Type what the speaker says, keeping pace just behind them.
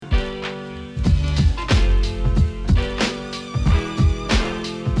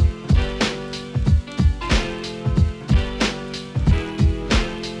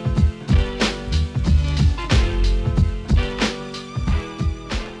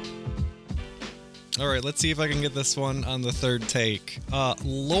All right, let's see if I can get this one on the third take.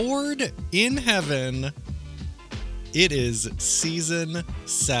 Lord in Heaven, it is season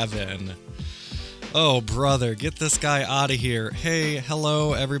 7. Oh, brother, get this guy out of here. Hey,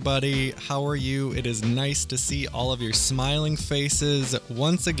 hello, everybody. How are you? It is nice to see all of your smiling faces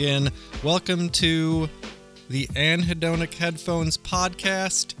once again. Welcome to the Anhedonic Headphones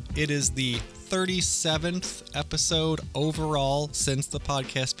podcast. It is the 37th episode overall since the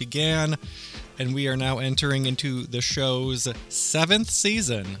podcast began, and we are now entering into the show's 7th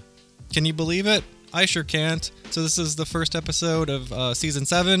season. Can you believe it? I sure can't. So this is the first episode of season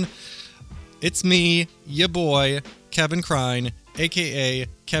 7. It's me, ya boy, Kevin Crine, aka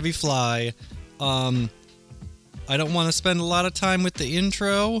Kevy Fly. I don't want to spend a lot of time with the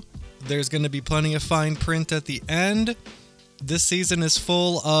intro. There's going to be plenty of fine print at the end. This season is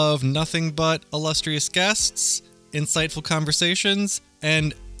full of nothing but illustrious guests, insightful conversations,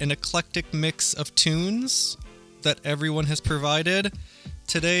 and an eclectic mix of tunes that everyone has provided.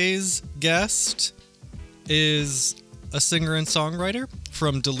 Today's guest is a singer and songwriter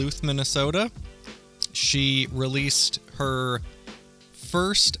from Duluth, Minnesota. She released her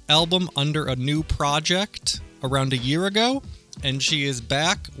first album under a new project around a year ago, and she is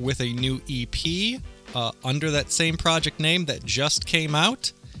back with a new EP under that same project name that just came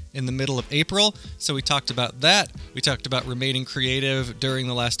out in the middle of April. So we talked about that. We talked about remaining creative during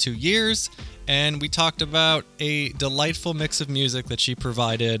the last 2 years, and we talked about a delightful mix of music that she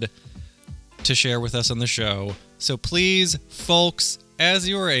provided to share with us on the show. So please, folks, as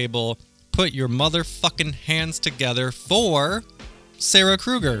you are able, put your motherfucking hands together for Sarah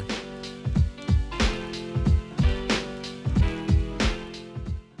Kruger.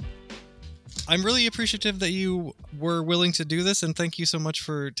 I'm really appreciative that you were willing to do this, and thank you so much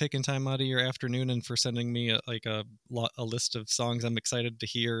for taking time out of your afternoon and for sending me a list of songs. I'm excited to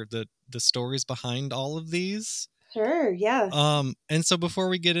hear the stories behind all of these. Sure, yeah. And so before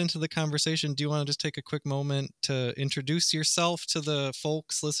we get into the conversation, do you want to just take a quick moment to introduce yourself to the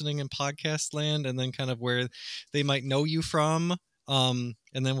folks listening in podcast land, and then kind of where they might know you from? And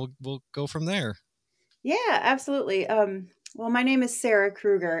then we'll go from there. Yeah, absolutely. Well, my name is Sarah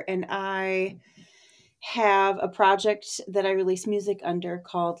Kruger, and I have a project that I release music under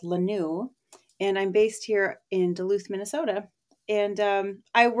called Lanu, and I'm based here in Duluth, Minnesota. And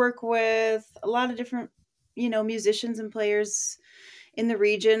I work with a lot of different, musicians and players in the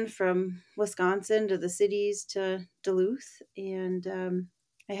region, from Wisconsin to the cities to Duluth. And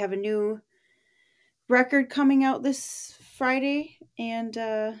I have a new record coming out this Friday, and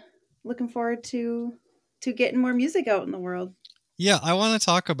looking forward to getting more music out in the world. Yeah, I want to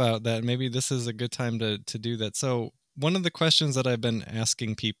talk about that. Maybe this is a good time to do that. So one of the questions that I've been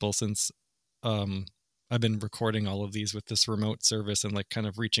asking people since I've been recording all of these with this remote service and like kind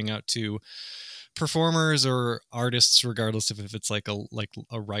of reaching out to performers or artists, regardless if it's like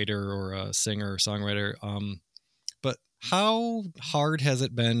a writer or a singer or songwriter. But how hard has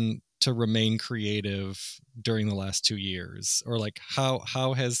it been to remain creative during the last 2 years? Or like how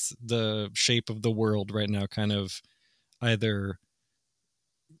has the shape of the world right now kind of either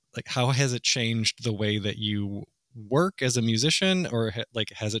like how has it changed the way that you work as a musician, or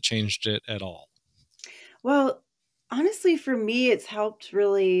like has it changed it at all? Well, honestly, for me, it's helped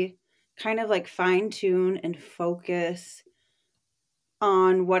really kind of like fine tune and focus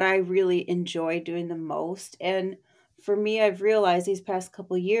on what I really enjoy doing the most. And for me, I've realized these past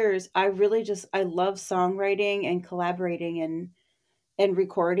couple years, I love songwriting and collaborating and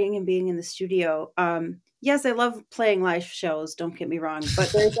recording and being in the studio. Yes, I love playing live shows, don't get me wrong,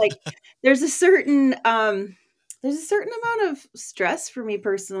 but there's a certain there's a certain amount of stress for me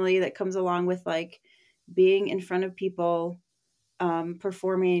personally that comes along with like being in front of people,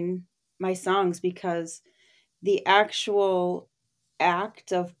 performing my songs, because the actual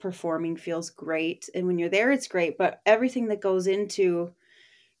act of performing feels great, and when you're there it's great, but everything that goes into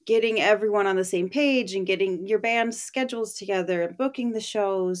getting everyone on the same page and getting your band's schedules together and booking the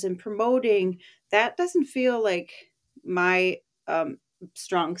shows and promoting, that doesn't feel like my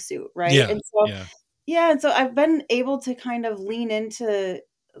strong suit, right? Yeah, And so yeah. yeah, and so I've been able to kind of lean into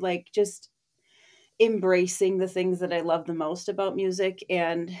like just embracing the things that I love the most about music.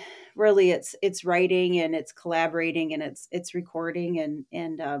 And really it's writing, and it's collaborating, and it's recording,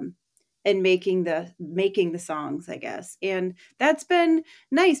 and making the songs, I guess. And that's been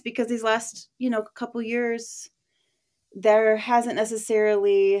nice, because these last, couple years there hasn't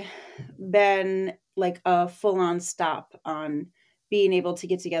necessarily been like a full on stop on being able to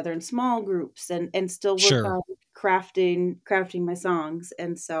get together in small groups and still work Sure. on crafting my songs.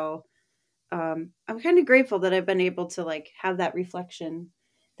 And so I'm kind of grateful that I've been able to like have that reflection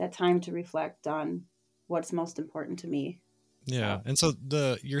that time to reflect on what's most important to me. Yeah. So, And so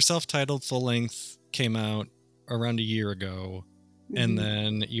your self-titled full length came out around a year ago, and mhm.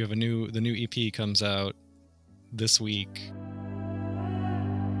 then you have the new EP comes out this week.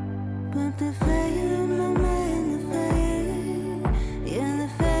 But the fire in my mind, the fire, yeah, the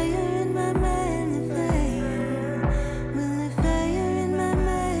fire in my mind, the fire. Well, the fire in my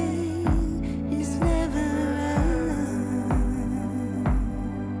mind is never around.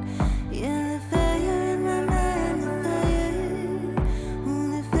 Yeah, the fire in my mind, the fire. Oh,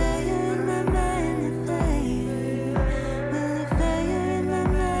 the fire in my mind, the fire. Well, the fire in my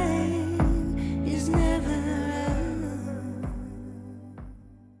mind is never around.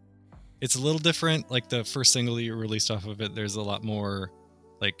 It's a little different. Like the first single that you released off of it, there's a lot more,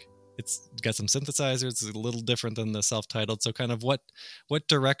 like, it's got some synthesizers. It's a little different than the self-titled. So kind of what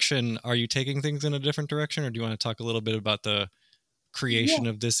direction are you taking things in a different direction, or do you want to talk a little bit about the Yeah, creation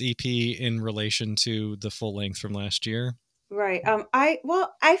of this EP in relation to the full length from last year? right. I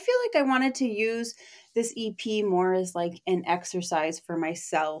feel like I wanted to use this EP more as like an exercise for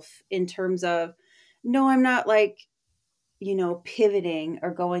myself in terms of, no, I'm not like, pivoting or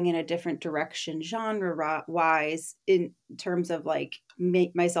going in a different direction wise in terms of like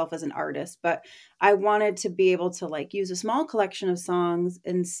make myself as an artist, but I wanted to be able to like use a small collection of songs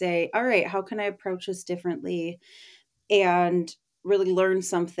and say, all right, how can I approach this differently and really learn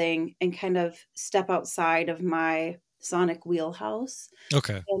something and kind of step outside of my sonic wheelhouse.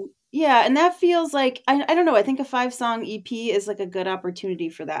 Okay. And yeah, and that feels like I don't know, I think a 5-song EP is like a good opportunity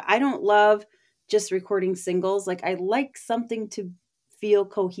for that. I don't love just recording singles. Like I like something to feel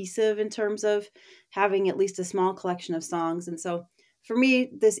cohesive in terms of having at least a small collection of songs. And so for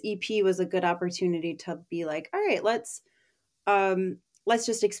me, this EP was a good opportunity to be like, all right, let's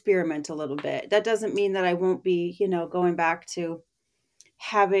just experiment a little bit. That doesn't mean that I won't be, going back to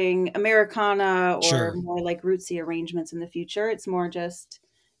having Americana or Sure. more like rootsy arrangements in the future. It's more just,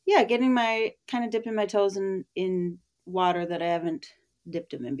 yeah, getting my kind of dipping my toes in water that I haven't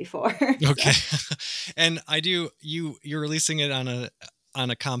dipped them in before. So Okay. And you're releasing it on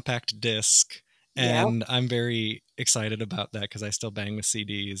a compact disc, yeah, and I'm very excited about that because I still bang with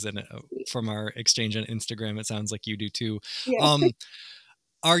CDs, and from our exchange on Instagram it sounds like you do too. yeah. Um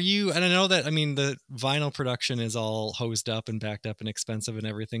are you, and I know that, I mean, the vinyl production is all hosed up and backed up and expensive and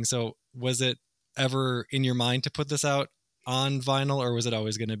everything. So was it ever in your mind to put this out on vinyl, or was it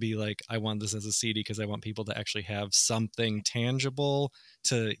always going to be like, I want this as a CD because I want people to actually have something tangible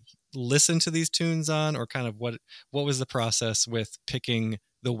to listen to these tunes on, or kind of what was the process with picking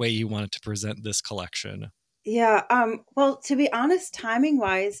the way you wanted to present this collection? Yeah. Well, to be honest, timing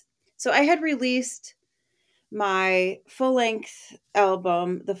wise, so I had released my full length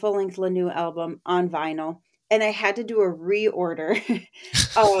album, the full length Lanou album on vinyl, and I had to do a reorder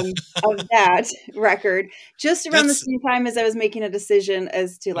of that record just around the That's same time as I was making a decision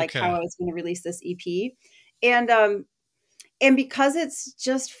as to like how okay. I was going to release this EP. And because it's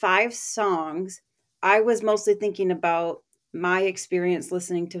just 5 songs, I was mostly thinking about my experience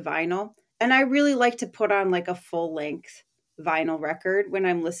listening to vinyl. And I really like to put on like a full length vinyl record when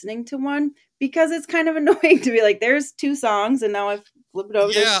I'm listening to one because it's kind of annoying to be like, there's 2 songs and now I've flipped it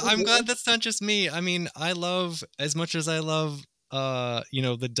over. There's Yeah, 2 I'm more. glad that's not just me. I mean, I love, as much as I love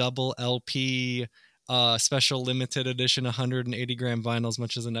the double LP special limited edition 180-gram vinyl as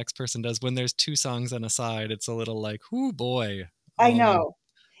much as the next person does, when there's 2 songs on a side, it's a little like, oh boy. I know.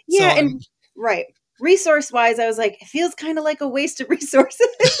 So Yeah. I'm And right. Resource wise, I was like, it feels kind of like a waste of resources.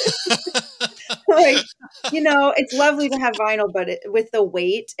 Like, it's lovely to have vinyl, but with the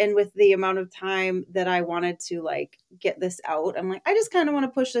weight and with the amount of time that I wanted to like get this out, I'm like, I just kind of want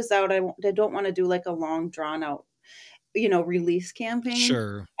to push this out. I don't want to do like a long drawn out, release campaign.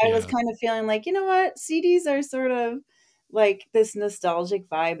 sure. I was Yeah. kind of feeling like, you know what, CDs are sort of like this nostalgic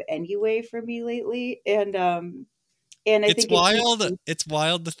vibe anyway for me lately, and I It's think it needs wild. to. It's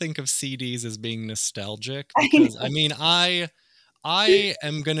wild to think of CDs as being nostalgic, I because I know. mean, I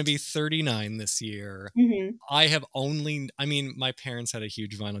am going to be 39 this year. Hmm. I mean, my parents had a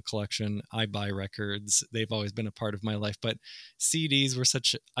huge vinyl collection. I buy records. They've always been a part of my life, but CDs were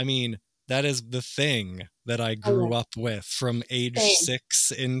I mean, that is the thing that I Oh yeah, grew up with from age same,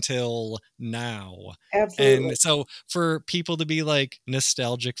 6 until now. absolutely. And so for people to be like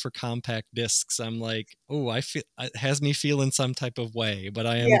nostalgic for compact discs, I'm like, oh, I feel it has me feeling some type of way, but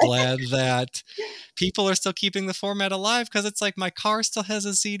I am Yeah. glad that people are still keeping the format alive, because it's like my car still has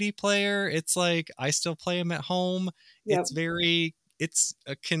a CD player. It's like I still play them at home. Yep. It's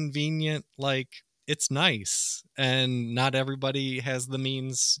a convenient, like, it's nice, and not everybody has the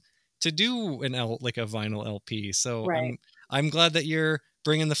means to do like a vinyl LP. So Right. I'm glad that you're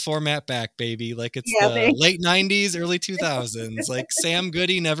bringing the format back, baby. Like it's Yeah, the late 90s, early 2000s. Like Sam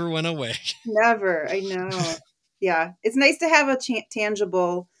Goody never went away. never. I know. Yeah, it's nice to have a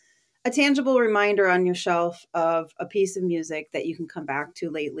tangible reminder on your shelf of a piece of music that you can come back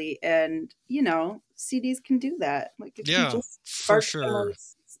to lately. And CDs can do that. Like it can Yeah, just for sure.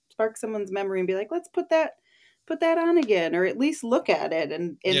 spark someone's memory and be like, let's put that on again, or at least look at it.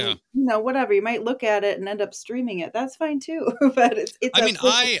 Yeah. And whatever, you might look at it and end up streaming it. That's fine too. But it's I a mean,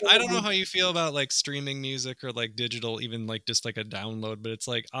 physical I don't know how reminder. you feel about like streaming music or like digital, even like just like a download, but it's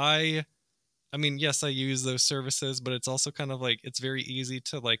like I mean, yes, I use those services, but it's also kind of like it's very easy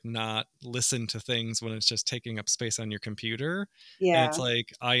to like not listen to things when it's just taking up space on your computer. And it's Yeah.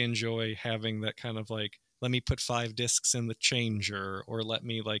 like I enjoy having that kind of like let me put 5 discs in the changer, or let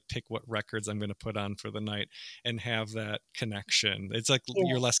me like pick what records I'm going to put on for the night and have that connection. It's like Yeah.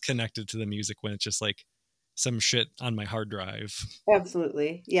 you're less connected to the music when it's just like some shit on my hard drive.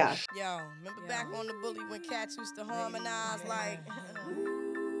 Absolutely. Yeah. Yo, remember back on the bully when cats used to harmonize like,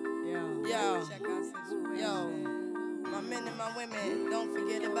 yo, my men and my women, don't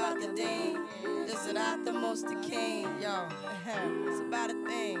forget about the dean. This is not the most the king, yo. It's about a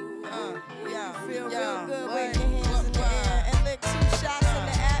thing, yo. Feel real good, wave your hands in the air and lick 2 shots in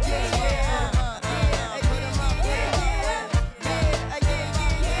the atmosphere.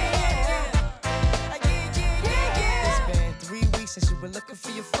 Since you were looking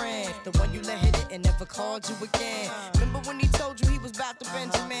for your friend, the one you let hit it and never called you again. Remember when he told you he was about to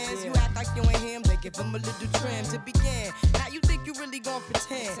Benjamins? You act like you ain't him, they give him a little trim to begin. Now you think you really gon'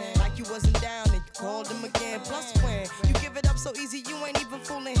 pretend like you wasn't down and you called him again. Plus when you give it up so easy, you ain't even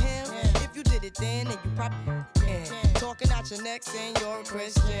fooling him. If you did it then you probably can. Talking out your neck saying you're a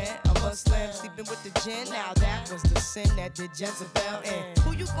Christian, a Muslim, sleeping with the gin. Now that was the sin that did Jezebel in.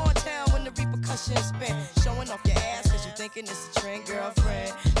 Who you gonna tell when the repercussions spin? Showing off your ass cause you thinking it's a trend,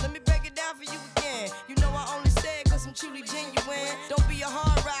 girlfriend. Let me break it down for you again. You know I only say it cause I'm truly genuine. Don't be a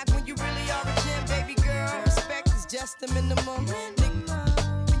hard rock when you really are a gem, baby girl. Respect is just the minimum.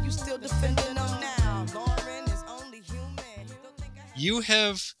 Nigga, you still defending them now. Lauren is only human. Don't think I You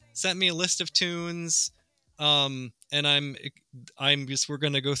have sent me a list of tunes, and I'm just we're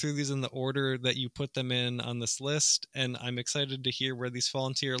gonna go through these in the order that you put them in on this list, and I'm excited to hear where these fall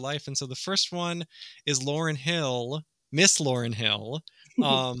into your life. And so the first one is Lauryn Hill, Miss Lauryn Hill,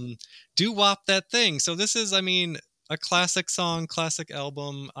 "Do Wop That Thing." So this is, I mean, a classic song, classic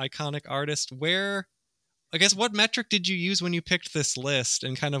album, iconic artist. Where, I guess, what metric did you use when you picked this list,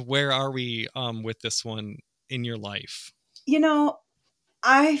 and kind of where are we with this one in your life? You know,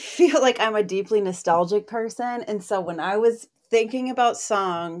 I feel like I'm a deeply nostalgic person. And so when I was thinking about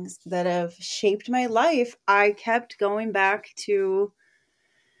songs that have shaped my life, I kept going back to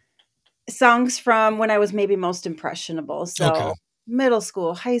songs from when I was maybe most impressionable. Okay. So middle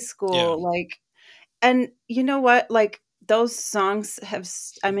school, high Yeah. school, like, and you know what? Like, those songs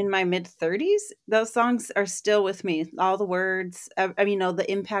I'm in my mid 30s. Those songs are still with me. All the words, I mean,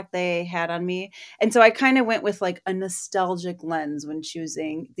 the impact they had on me. And so I kind of went with like a nostalgic lens when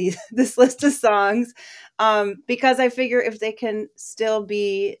choosing this list of songs, because I figure if they can still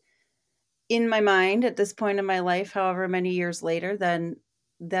be in my mind at this point in my life, however many years later, then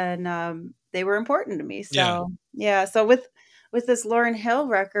they were important to me. Yeah. So yeah, so with this Lauryn Hill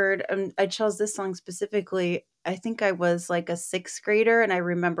record, I chose this song specifically. I think I was like a 6th grader, and I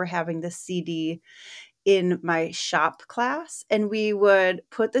remember having this CD in my shop class, and we would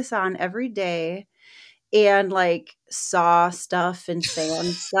put this on every day and like saw stuff and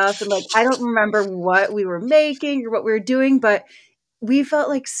sand stuff, and like I don't remember what we were making or what we were doing, but we felt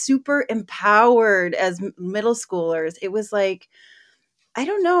like super empowered as middle schoolers. It was like, I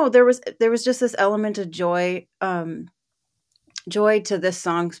don't know, there was just this element of joy to this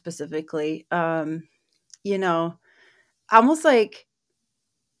song specifically. You know, almost like,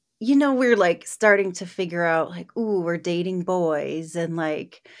 we're like starting to figure out like, ooh, we're dating boys and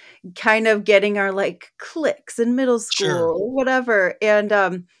like kind of getting our like cliques in middle Sure. school or whatever.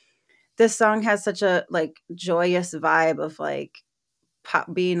 And this song has such a like joyous vibe of like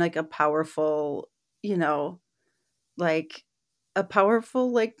being like a powerful, you know, like a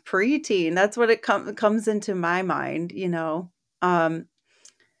powerful like preteen. That's what it comes into my mind. Um,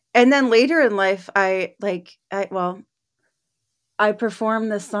 and then later in life, I performed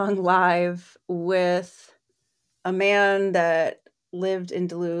this song live with a man that lives in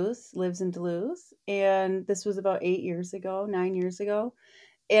Duluth, and this was about 8 years ago, 9 years ago.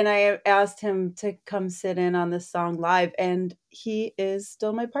 and I asked him to come sit in on this song live, and he is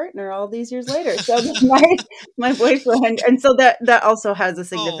still my partner all these years later. So my boyfriend, and so that also has a Oh,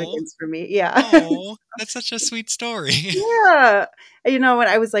 significance for me. Yeah. oh, that's such a sweet story. Yeah. When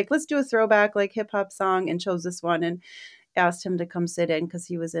I was like, let's do a throwback like hip hop song, and chose this one and asked him to come sit in because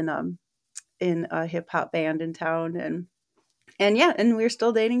he was in a hip hop band in town, and yeah, and we're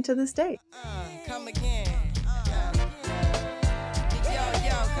still dating to this day. Come again.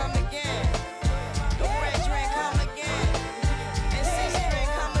 Yo, come again. The red drink, come again. And six drink,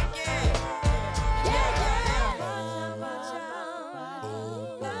 come again.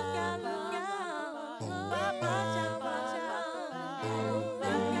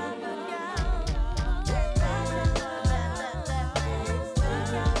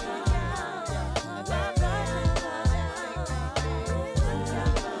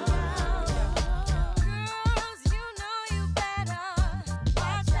 Girls, you know you better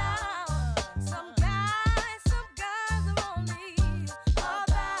watch out. Some guys are only about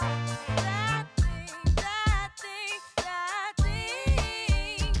that thing, that thing, that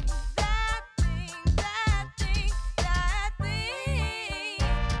thing, that thing, that thing, that thing.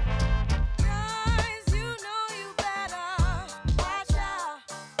 Guys, you know you better watch out.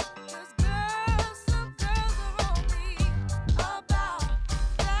 'Cause some girls are only about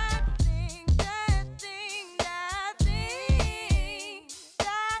that thing, that thing, that thing,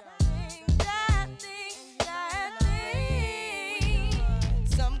 that thing, that thing, that thing.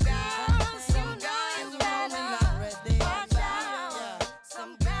 Some guys are only watch out.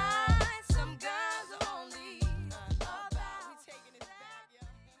 Some girls are only about. We taking it back, yo.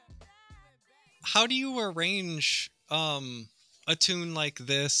 How do you arrange a tune like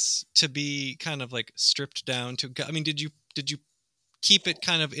this to be kind of like stripped down to? I mean, did you keep it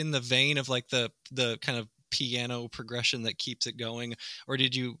kind of in the vein of like the kind of piano progression that keeps it going, or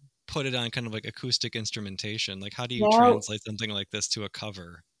did you put it on kind of like acoustic instrumentation? Like, how do you No, translate something like this to a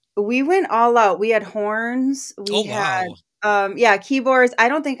cover? we went all out. We had horns. Oh We had wow! yeah, keyboards. I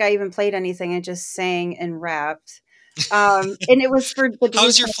don't think I even played anything. I just sang and rapped. And it was for the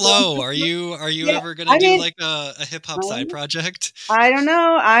How's Duluth your Film flow? Are Festival. you Yeah, ever gonna I do mean, like a hip hop side um, project? I don't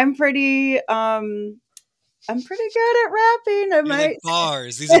know. I'm pretty good at rapping. I You're like might.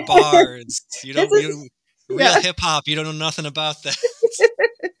 bars. These are bars. This is Real yeah. hip hop. You don't know nothing about that.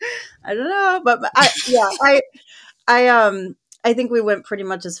 I don't know, but I I think we went pretty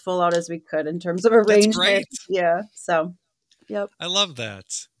much as full out as we could in terms of That's arrangement. great. Yeah. So, yep. I love that.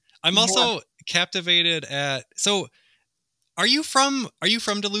 I'm Yeah. also captivated at. So, are you from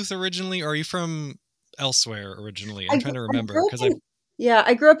Duluth originally, or are you from elsewhere originally? I'm trying to I remember grew up because in yeah,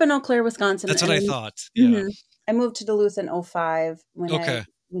 I grew up in Eau Claire, Wisconsin, that's what and I thought. Yeah. mhm, I moved to Duluth in '05 when I Okay.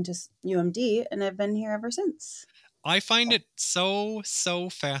 went to UMD, and I've been here ever since. I find it so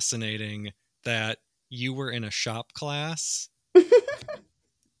fascinating that you were in a shop class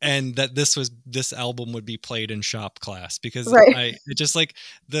and that this album would be played in shop class, because Right. it just like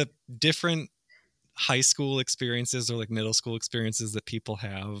the different high school experiences or like middle school experiences that people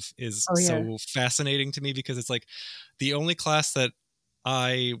have is Oh, yeah. so fascinating to me, because it's like the only class that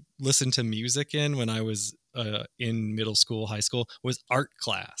I listened to music in when I was in middle school, high school, was art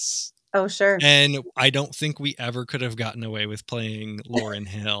class. Oh, sure. And I don't think we ever could have gotten away with playing Lauryn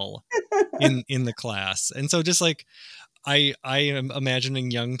Hill in the class. And so just like I am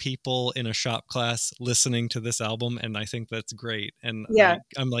imagining young people in a shop class listening to this album, and I think that's great. And Yeah.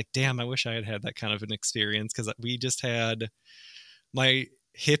 I'm like, damn, I wish I had had that kind of an experience, because we just had my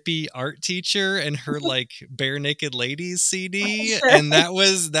hippie art teacher and her like Bare Naked Ladies CD, Sure. and that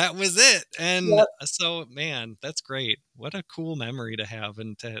was it. And Yep. so, man, that's great. What a cool memory to have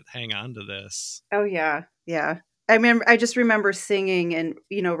and to hang on to this. Oh, yeah. Yeah. I just remember singing and,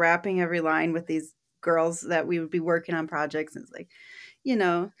 rapping every line with these girls that we would be working on projects. And it's like,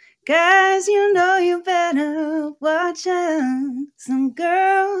 guys, you better watch out. Some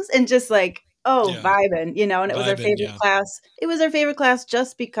girls. And just like, oh, Yeah, vibing, and it was our vibing. favorite Yeah. class. It was our favorite class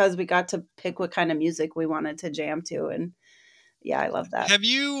just because we got to pick what kind of music we wanted to jam to. And yeah, I love that. Have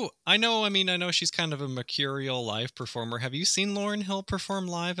you? I know she's kind of a mercurial live performer. Have you seen Lauryn Hill perform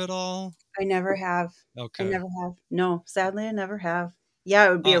live at all? I never have. I Okay. never have. No, sadly, I never have. Yeah,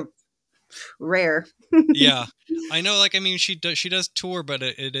 it would be Uh, a rare. yeah, I know. Like, I mean, she does tour, but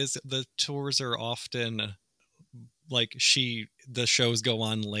it is, the tours are often like the shows go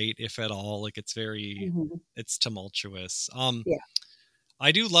on late, if at all. Like, it's very, Mhm. it's tumultuous. Yeah.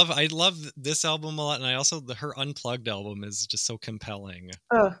 I love this album a lot, and I also her Unplugged album is just so compelling.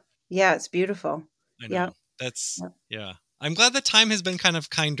 Oh, yeah, it's beautiful. I Yeah. know. That's Yep. yeah. I'm glad the time has been kind of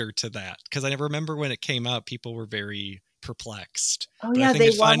kinder to that, because I remember when it came out, people were very perplexed. Oh But I yeah, think they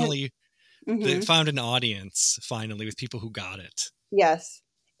it finally they Mhm. found an audience finally with people who got it. Yes.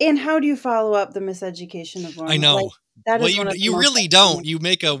 And how do you follow up the Miseducation of I Lorna? Like, know. that Well, is one of the you most really iconic. don't. You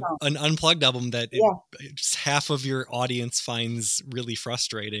make You don't. an unplugged album that Yeah. just half of your audience finds really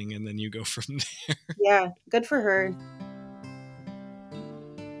frustrating, and then you go from there. Yeah. Good for her.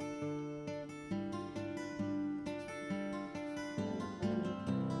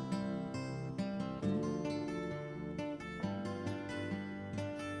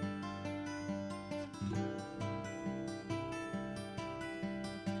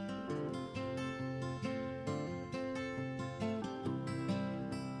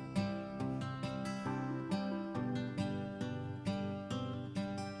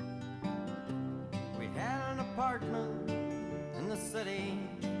 We had an apartment in the city.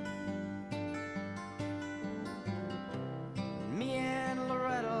 Me and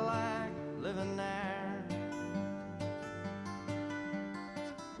Loretta like living there.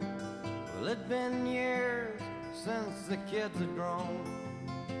 Well, it'd been years since the kids had grown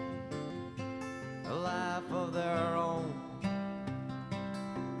a life of their own,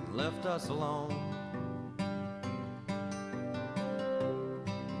 left us alone.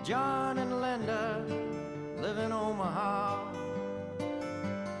 John and Linda live in Omaha,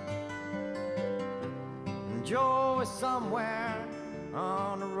 and Joe is somewhere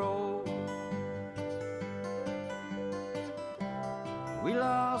on the road. We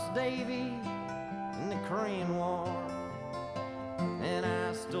lost Davy in the Korean War, and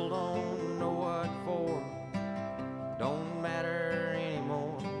I still don't know what for. Don't matter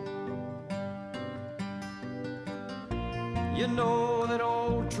anymore. You know that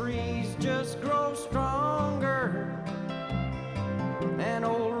old trees just grow stronger, and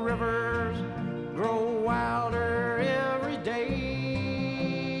old rivers grow wilder every day.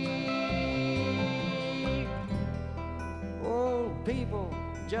 Old people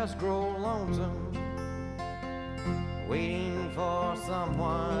just grow lonesome, waiting for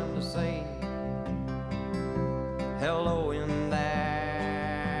someone to say hello in there.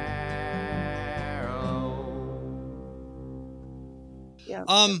 Hello. Yeah.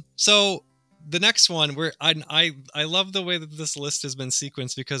 So the next one, where I love the way that this list has been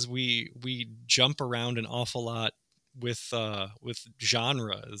sequenced, because we jump around an awful lot with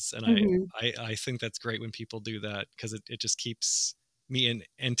genres, and Mhm. I think that's great when people do that, because it just keeps me in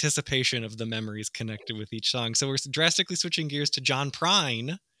anticipation of the memories connected with each song. So we're drastically switching gears to John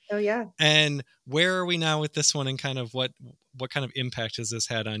Prine. Oh yeah. And where are we now with this one, and kind of what kind of impact has this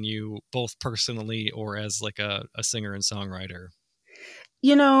had on you, both personally or as like a singer and songwriter?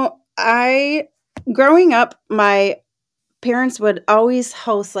 You know, growing up, my parents would always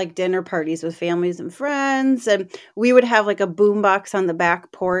host like dinner parties with families and friends, and we would have like a boombox on the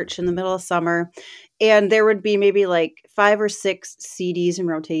back porch in the middle of summer, and there would be maybe like 5 or 6 CDs in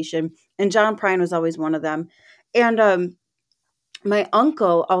rotation, and John Prine was always one of them. And my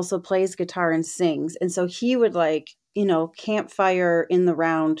uncle also plays guitar and sings, and so he would like, campfire in the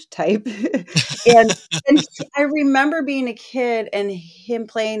round type. and I remember being a kid and him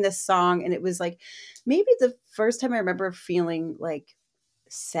playing this song, and it was like maybe the first time I remember feeling like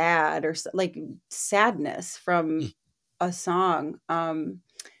sad or like sadness from a song.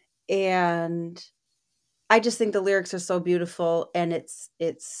 And I just think the lyrics are so beautiful, and it's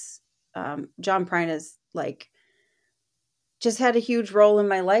John Prine is like just had a huge role in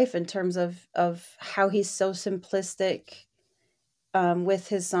my life in terms of how he's so simplistic with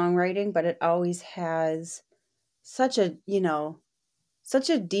his songwriting, but it always has such a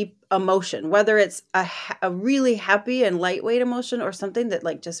such a deep emotion, whether it's a really happy and lightweight emotion or something that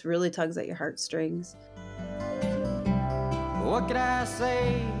like just really tugs at your heartstrings. What could I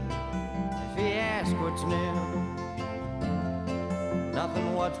say if he asked what's new?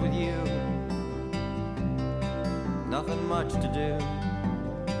 Nothing, what's with you? Nothing much to do.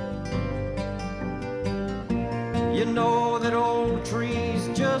 You know that old trees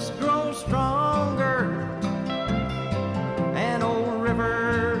just grow stronger, and old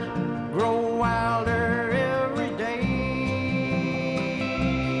rivers grow wilder every day.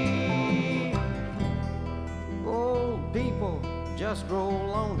 Old people just grow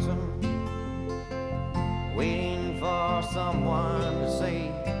lonesome, waiting for someone to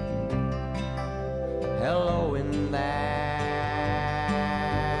say hello in there.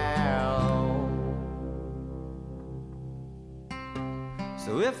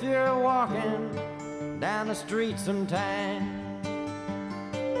 So if you're walking down the street sometime,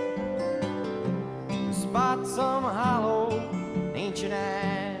 spot some hollow ancient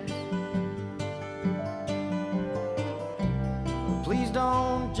eyes, please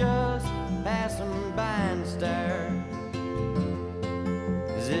don't just pass them by and stare.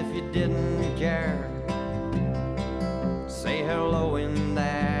 if you didn't care. Say hello in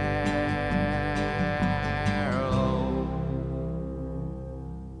there. Hello.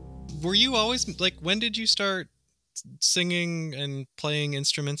 Were you always like, when did you start singing and playing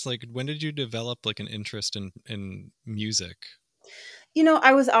instruments? Like, when did you develop like an interest in music? You know,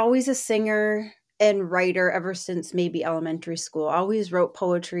 I was always a singer and writer ever since maybe elementary school. I always wrote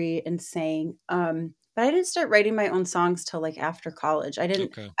poetry and sang. But I didn't start writing my own songs till like after college.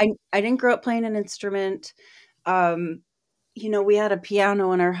 Okay. I didn't grow up playing an instrument. Um, you know, we had a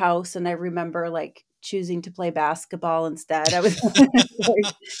piano in our house, and I remember like choosing to play basketball instead. I was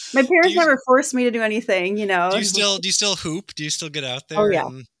my Do parents you never forced me to do anything, you know. do you still hoop? Do you still get out Oh there yeah.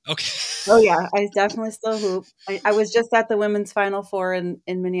 and okay? Oh yeah, I definitely still hoop. I was just at the women's final four in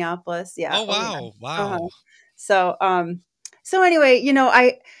Minneapolis. Yeah. Oh Oh yeah. wow, Uh-huh. wow. So so anyway, you know,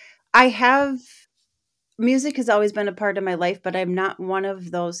 I have music has always been a part of my life, but I'm not one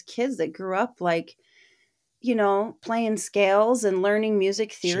of those kids that grew up like, you know, playing scales and learning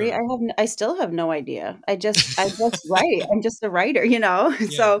music theory. Sure. I still have no idea. I just write. I'm just a writer, you know.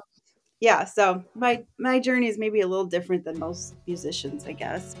 Yeah. So yeah, so my journey is maybe a little different than most musicians, I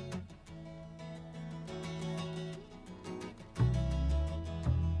guess.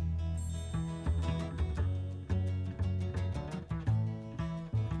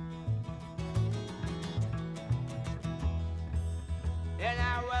 And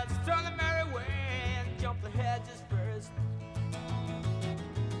I will turn the merry way and jump the hedges first.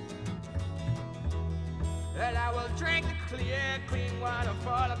 And I will drink the clear, clean water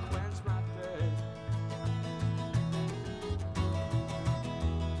for to quench my thirst.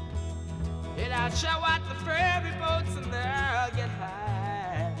 And I'll show out the ferry boats and they'll get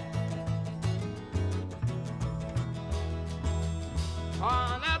high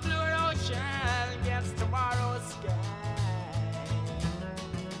on the blue ocean against tomorrow's sky.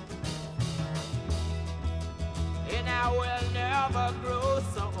 And I will never grow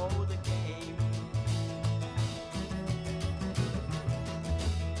so old again.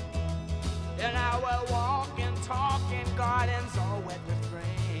 And I will walk and talk in gardens all wet with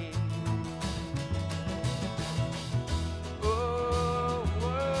rain. Oh,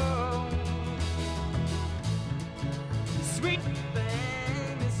 oh. Sweet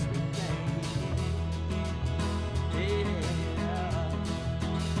thing, sweet thing. Yeah.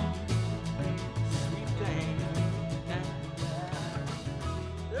 Sweet thing.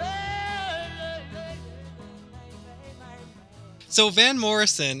 So Van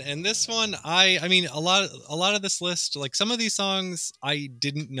Morrison, and this one, I mean, a lot of this list, like some of these songs I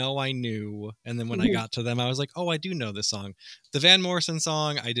didn't know I knew, and then when I Mhm. got to them, I was like, oh, I do know this song. The Van Morrison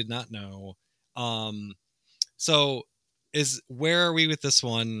song, I did not know. So where are we with this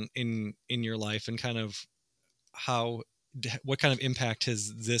one in your life, and kind of what kind of impact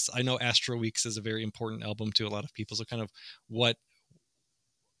has this? I know Astro Weeks is a very important album to a lot of people, so kind of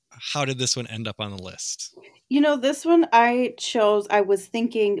how did this one end up on the list? You know, this one I was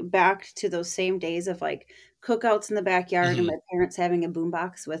thinking back to those same days of like cookouts in the backyard and Mhm. my parents having a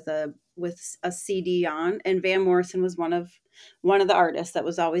boombox with a CD on, and Van Morrison was one of the artists that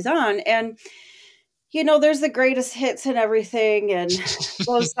was always on. And you know, there's the greatest hits and everything, and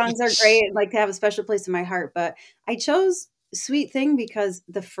those songs are great, and like to have a special place in my heart. But I chose Sweet Thing because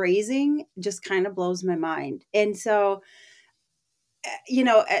the phrasing just kind of blows my mind. And so you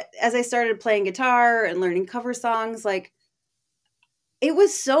know, as I started playing guitar and learning cover songs, like it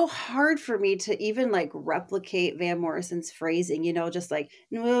was so hard for me to even like replicate Van Morrison's phrasing, you know, just like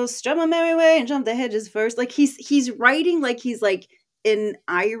we'll strum a merry way and jump the hedges first. Like he's writing like he's like in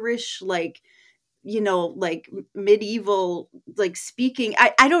Irish, like, you know, like medieval, like speaking.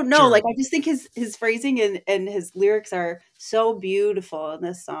 I don't know. Sure. Like I just think his phrasing and his lyrics are so beautiful in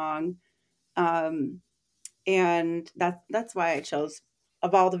this song. Um and that's why I chose,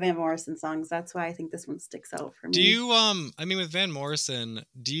 of all the Van Morrison songs, that's why I think this one sticks out for Do me. you I mean, with Van Morrison,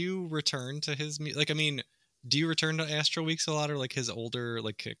 do you return to his like, I mean, do you return to Astro Weeks a lot, or like his older,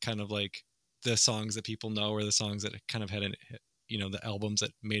 like kind of like the songs that people know, or the songs that kind of had an, you know, the albums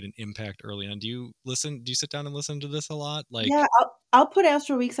that made an impact early on? Do you sit down and listen to this a lot? Like, Yeah, I'll put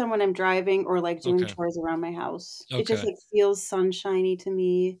Astro Weeks on when I'm driving or like doing okay. chores around my house. It just Okay. like feels sunshiny to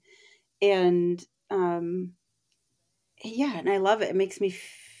me, and yeah, and I love it. It makes me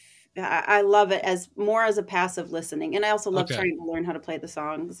I love it as more as a passive listening, and I also love Okay. trying to learn how to play the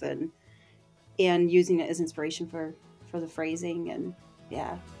songs and using it as inspiration for the phrasing, and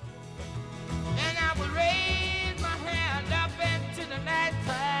yeah. And I will raise my hand up into the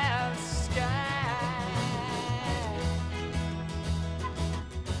nighttime sky.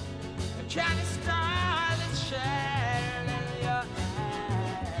 A shining star that shines in your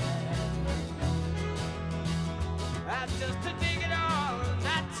eyes.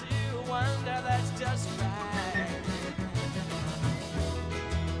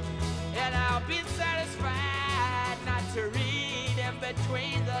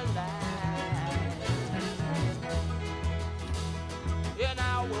 between the lines. And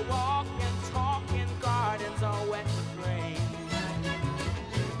now we're walking, talking gardens on wet with rain.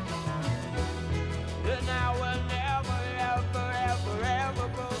 And now we'll never, ever, ever, ever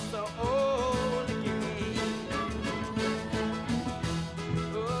grow so old again.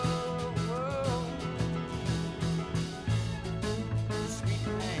 Oh, oh. Sweet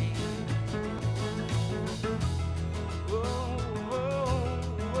pain. Oh, oh,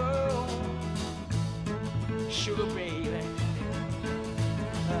 oh. Sugar baby.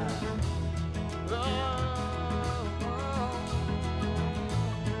 Oh, oh.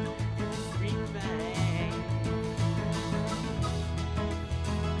 Sweet thing.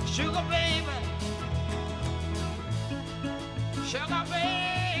 Sugar baby. Sugar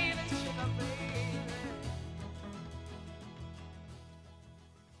baby. Sugar baby.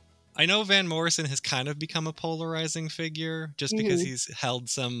 I know Van Morrison has kind of become a polarizing figure just because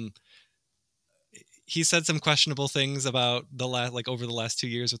Mhm. he said some questionable things about over the last 2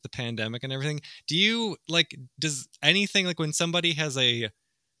 years with the pandemic and everything. Do you does anything, like, when somebody has a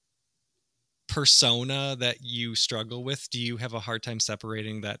persona that you struggle with, do you have a hard time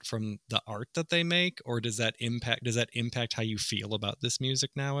separating that from the art that they make, or does that impact how you feel about this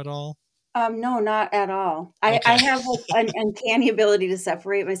music now at all? No, not at all. I Okay. have like an uncanny ability to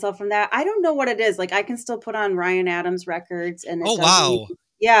separate myself from that. I don't know what it is. Like I can still put on Ryan Adams records and it Oh, doesn't wow. even,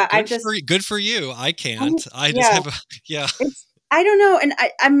 yeah, I Good just for good for you. I I'm, can't. I just yeah, have a yeah. it's I don't know, and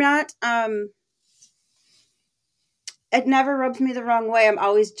I'm not it never rubs me the wrong way. I'm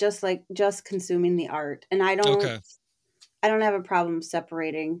always just consuming the art, and Okay. I don't have a problem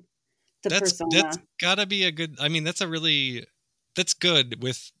separating the That's persona. gotta be a good. I mean, that's good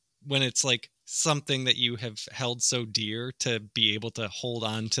with when it's like something that you have held so dear, to be able to hold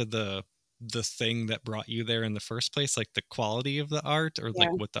on to the thing that brought you there in the first place, like the quality of the art, or like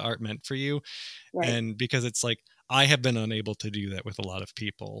Yeah, what the art meant for you. right. And because it's like, I have been unable to do that with a lot of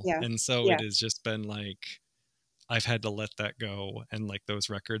people, Yeah, and so it yeah, has just been like, I've had to let that go, and like those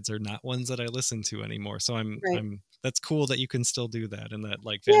records are not ones that I listen to anymore. So right. I'm that's cool that you can still do that, and that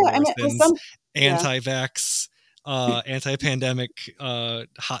like Van Yeah, I mean, with Morrison's some, yeah, anti-vax, anti-pandemic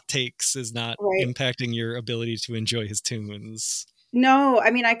hot takes is not right. impacting your ability to enjoy his tunes. No,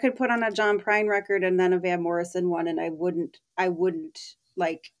 I mean, I could put on a John Prine record and then a Van Morrison one, and I wouldn't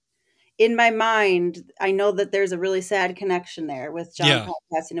like in my mind. I know that there's a really sad connection there with John Yeah, Prine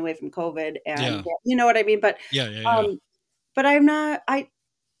passing away from COVID, and yeah, you know what I mean. yeah, yeah, yeah. Um, but I'm not.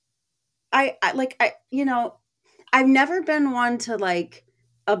 You know, I've never been one to like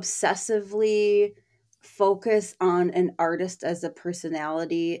obsessively focus on an artist as a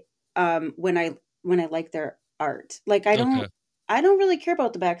personality when I like their art. Like Okay. I don't really care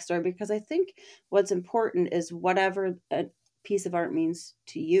about the backstory because I think what's important is whatever a piece of art means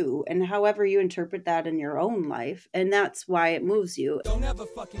to you and however you interpret that in your own life, and that's why it moves you. Don't ever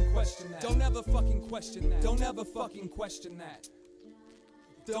fucking question that. Don't ever fucking question that. Don't ever fucking question that.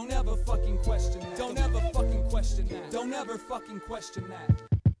 Don't ever fucking question that. Don't ever fucking question that. Don't ever fucking question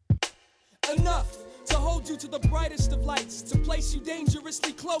that. Enough to hold you to the brightest of lights, to place you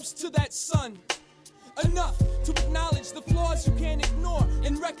dangerously close to that sun. Enough to acknowledge the flaws you can't ignore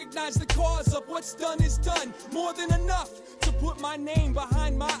and recognize the cause of what's done is done. More than enough to put my name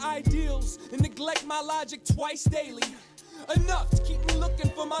behind my ideals and neglect my logic twice daily. Enough to keep me looking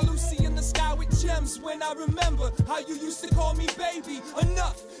for my Lucy in the sky with gems when I remember how you used to call me baby.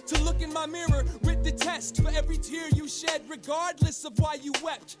 Enough to look in my mirror with detest for every tear you shed regardless of why you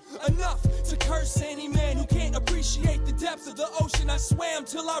wept. Enough to curse any man who can't appreciate the depths of the ocean I swam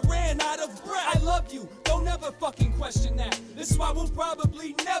till I ran out of breath. I love you, don't ever fucking question that. This is why we'll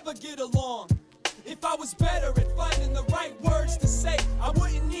probably never get along. If I was better at finding the right words to say, I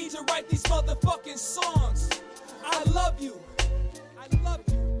wouldn't need to write these motherfucking songs. I love you. I love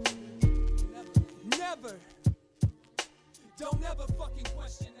you. Never. Don't ever fucking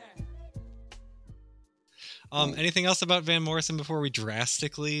question that. Anything else about Van Morrison before we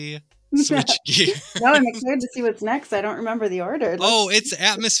drastically switch gears? No, I'm excited to see what's next. I don't remember the order. Oh, it's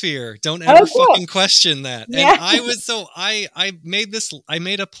Atmosphere. Don't ever cool. fucking question that. And Yeah. I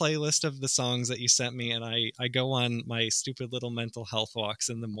made a playlist of the songs that you sent me, and I go on my stupid little mental health walks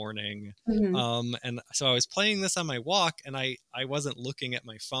in the morning. Mhm. And so I was playing this on my walk, and I wasn't looking at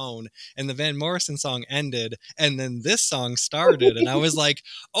my phone, and the Van Morrison song ended, and then this song started, and I was like,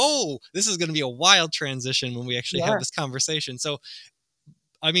 oh, this is going to be a wild transition when we actually have Yeah. this conversation. So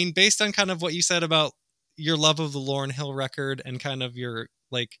I mean, based on kind of what you said about your love of the Lauryn Hill record and kind of your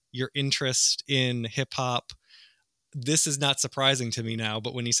interest in hip hop, this is not surprising to me now.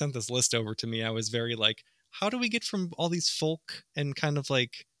 But when you sent this list over to me, I was very like, how do we get from all these folk and kind of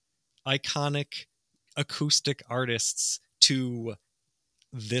like iconic acoustic artists to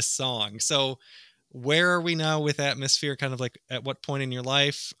this song? So where are we now with Atmosphere? Kind of like at what point in your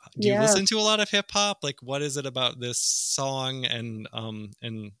life do you listen to a lot of hip hop? Like, what is it about this song and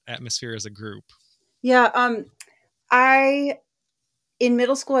Atmosphere as a group? Yeah. I in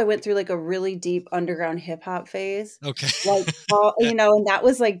middle school I went through like a really deep underground hip hop phase. Okay. Like and that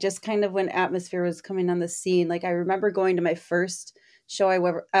was like just kind of when Atmosphere was coming on the scene. Like I remember going to my first show I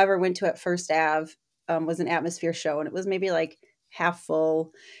ever went to at First Ave, was an Atmosphere show, and it was maybe like half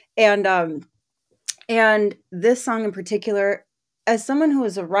full. And this song in particular, as someone who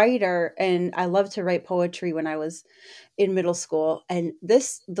is a writer, and I loved to write poetry when I was in middle school, and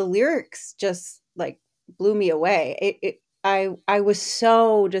the lyrics just like blew me away. I was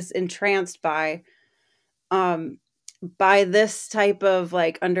so just entranced by this type of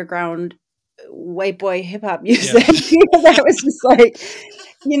like underground white boy hip hop music. That was just like,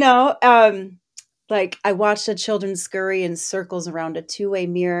 like I watched the children scurry in circles around a two-way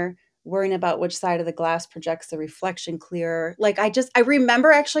mirror, worrying about which side of the glass projects the reflection clearer. Like I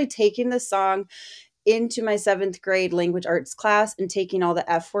remember actually taking this song into my 7th grade language arts class and taking all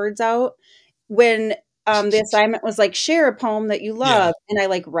the F words out when the assignment was like, share a poem that you love. And I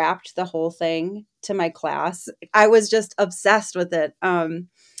like rapped the whole thing to my class. I was just obsessed with it.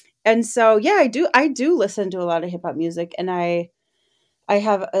 And so, yeah, I do listen to a lot of hip hop music, and I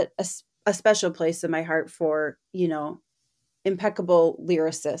have a special place in my heart for, impeccable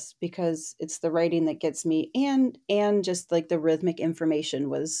lyricists, because it's the writing that gets me, and just like the rhythmic information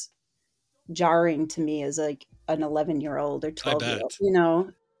was jarring to me as like an 11-year-old or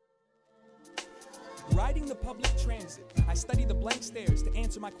 12-year-old, Riding the public transit, I study the blank stares to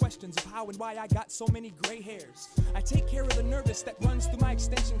answer my questions of how and why I got so many gray hairs. I take care of the nervous that runs through my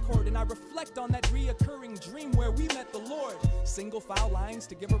extension cord, and I reflect on that reoccurring dream where we met the Lord. Single file lines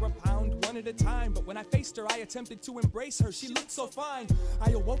to give her a pound one at a time, but when I faced her I attempted to embrace her. She looked so fine.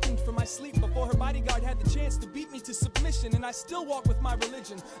 I awokened from my sleep before her bodyguard had the chance to beat me to submission, and I still walk with my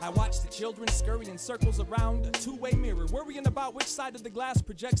religion. I watch the children scurry in circles around a two-way mirror, worrying about which side of the glass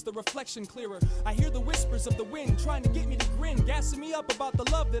projects the reflection clearer. I hear the whispers of the wind trying to get me to grin, gassing me up about the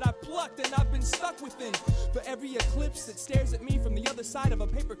love that I plucked and I've been stuck within. For every eclipse that stares at me from the other side of a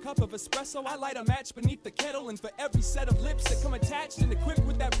paper cup of espresso, I light a match beneath the kettle, and for every set of lips that come attached and equipped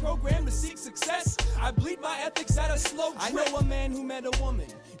with that program to seek success, I bleed my ethics at a slow drip. I know a man who met a woman,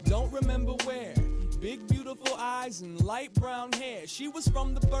 don't remember where. Big beautiful eyes and light brown hair. She was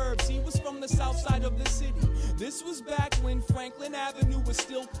from the burbs, he was from the south side of the city. This was back when Franklin Avenue was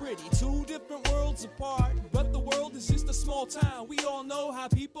still pretty. Two different worlds apart, but the world is just a small town. We all know how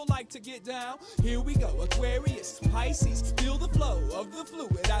people like to get down. Here we go, Aquarius, Pisces, feel the flow of the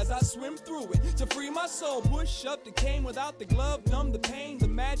fluid as I swim through it. To free my soul, push up the cane without the glove, numb the pain, the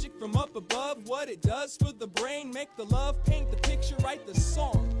magic from up above. What it does for the brain, make the love, paint the picture, write the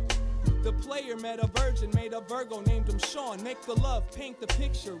song. The player met a virgin, made a Virgo, named him Sean. Make the love, paint the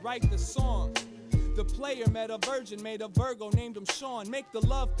picture, write the song. The player met a virgin, made a Virgo, named him Sean. Make the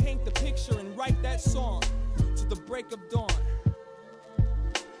love, paint the picture, and write that song to the break of dawn.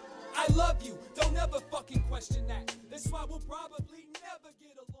 I love you, don't ever fucking question that. That's why we'll probably never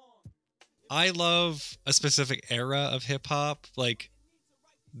get along. I love a specific era of hip hop, like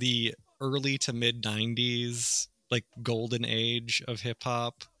the early to mid 90s, like golden age of hip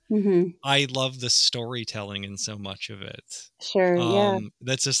hop. Mm-hmm. I love the storytelling in so much of it. Sure, yeah.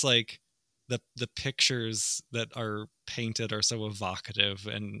 That's just like the pictures that are painted are so evocative,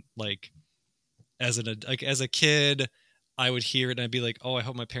 and like as a kid, I would hear it and I'd be like, oh, I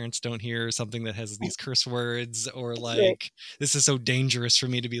hope my parents don't hear something that has these curse words, or like this is so dangerous for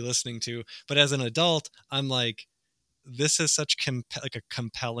me to be listening to. But as an adult, I'm like, this is such like a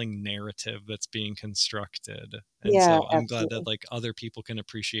compelling narrative that's being constructed, and so I'm glad that like other people can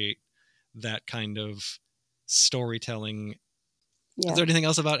appreciate that kind of storytelling. Is there anything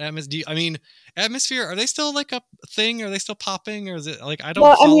else about Atmosphere? Atmosphere, are they still like a thing? Are they still popping, or is it like I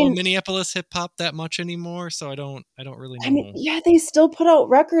don't follow Minneapolis hip hop that much anymore, so I don't really know. They still put out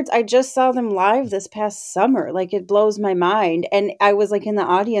records. I just saw them live this past summer. Like, it blows my mind, and I was like in the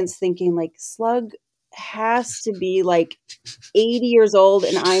audience thinking like, Slug has to be like 80 years old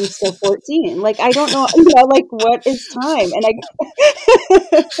and I'm still 14. Like, I don't know, like, what is time? And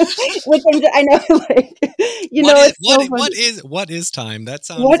which I know, like, what is time? That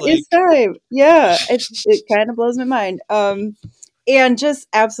sounds what is time? Yeah, it kind of blows my mind. And just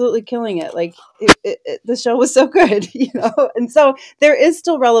absolutely killing it. Like, the show was so good, and so there is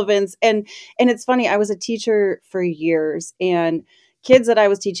still relevance. And it's funny, I was a teacher for years, and kids that I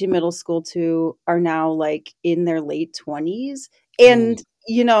was teaching middle school to are now like in their late 20s. And,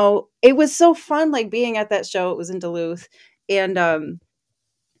 it was so fun like being at that show. It was in Duluth. And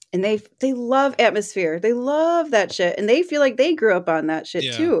they love Atmosphere. They love that shit. And they feel like they grew up on that shit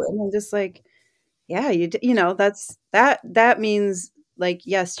Yeah. too. And I'm just like, yeah, that means like,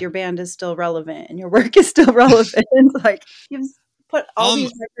 yes, your band is still relevant and your work is still relevant. Like you've put all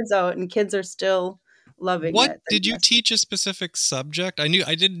these records out and kids are still loving What it. did you teach a specific subject? I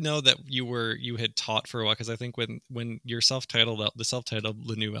didn't know that you had taught for a while, because I think when your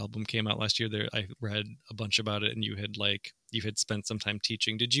the new album came out last year, there I read a bunch about it, and you had spent some time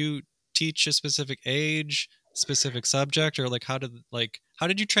teaching. Did you teach a specific age, specific subject, or how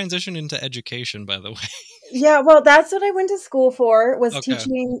did you transition into education, by the way? Yeah, well, that's what I went to school for, was Okay.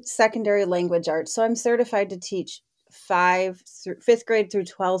 teaching secondary language arts. So I'm certified to teach 5th grade through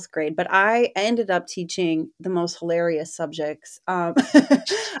 12th grade, but I ended up teaching the most hilarious subjects. I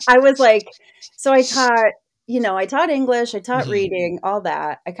was like, so I taught English, I taught Mhm. reading, all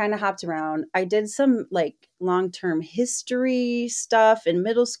that. I kind of hopped around. I did some like long-term history stuff in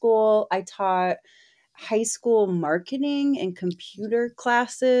middle school. I taught high school marketing and computer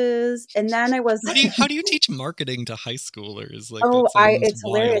classes. And then I was How do you teach marketing to high schoolers? Oh, That sounds it's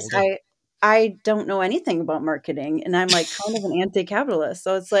hilarious. wild. I don't know anything about marketing, and I'm like kind of an anti-capitalist.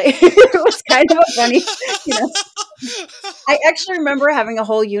 So it's like it was kind of a funny, you know. I actually remember having a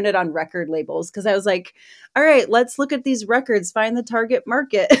whole unit on record labels because I was like, all right, let's look at these records, find the target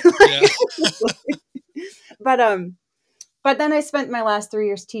market. Yeah. But then I spent my last 3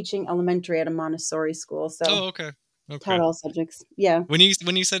 years teaching elementary at a Montessori school. So Oh, okay. taught all subjects. Yeah. When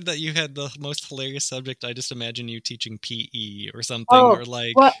you said that you had the most hilarious subject, I just imagine you teaching PE or something, Oh, or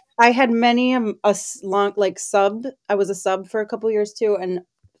like. well, I had many long like subbed. I was a sub for a couple years too, and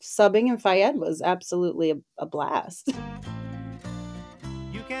subbing in Phi Ed was absolutely a blast.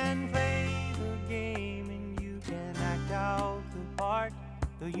 You can play the game and you can act out the part,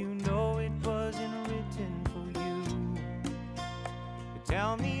 though you know it wasn't written for you. But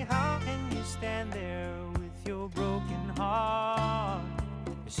tell me, how can you stand there with your broken heart,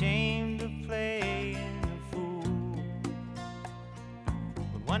 ashamed of playing the fool?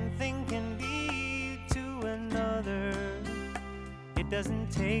 But one thing can lead to another. It doesn't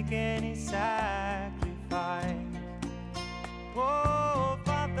take any sacrifice. Oh,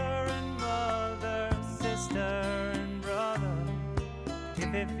 father and mother, sister and brother,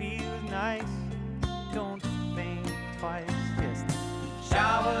 if it feels nice, don't think twice. Just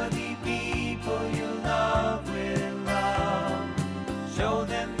shower the people you love with love. Show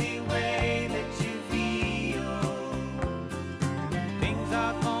them the way that you feel. Things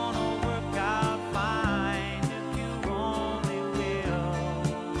are gonna work out fine if you only will.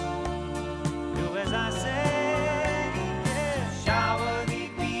 Do as I say. Shower the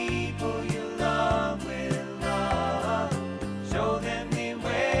people you love with love. Show them the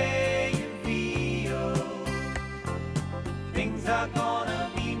way you feel. Things are gonna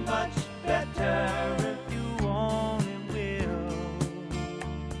be much better if you only will.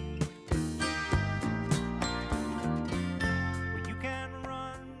 Well, you can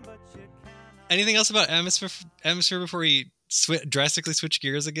run, but you cannot. Anything else about Atmosphere before we drastically switch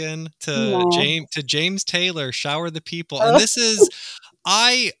gears again to No. James Taylor, Shower the People? Oh. And this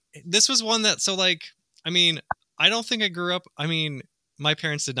was one that, I don't think I grew up. My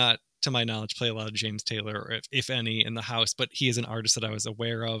parents did not, to my knowledge, play a lot of James Taylor, or if any, in the house, but he is an artist that I was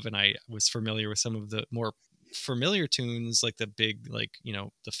aware of, and I was familiar with some of the more familiar tunes, like the big,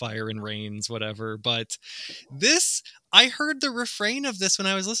 the Fire and Rains, whatever. But this, I heard the refrain of this when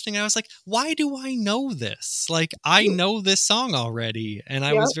I was listening. I was like, why do I know this? Like, I know this song already, and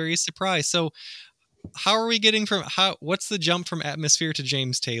I was very surprised. So how are we getting what's the jump from Atmosphere to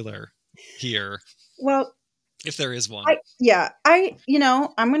James Taylor here? Well, if there is one. I'm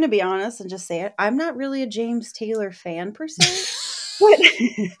going to be honest and just say it. I'm not really a James Taylor fan per se. But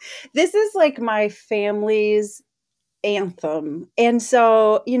this is like my family's anthem. And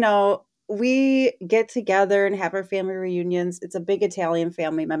so, we get together and have our family reunions. It's a big Italian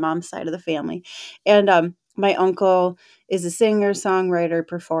family, my mom's side of the family. And my uncle is a singer, songwriter,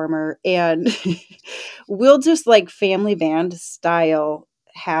 performer. And we'll just like family band style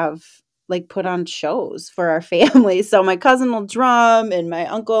have like put on shows for our family. So my cousin will drum and my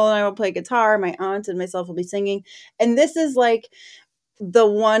uncle and I will play guitar. My aunt and myself will be singing. And this is like the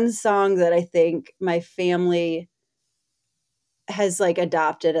one song that I think my family has like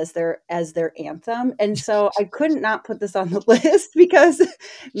adopted as their anthem. And so I couldn't not put this on the list because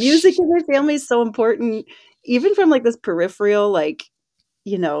music in my family is so important, even from like this peripheral, like,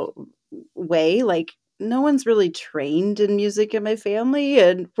 way, like no one's really trained in music in my family,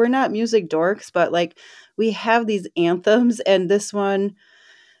 and we're not music dorks, but like we have these anthems, and this one,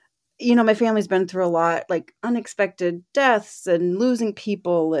 my family's been through a lot, like unexpected deaths and losing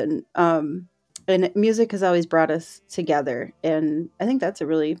people, and music has always brought us together, and I think that's a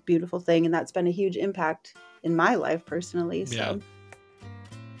really beautiful thing, and that's been a huge impact in my life personally. Yeah. So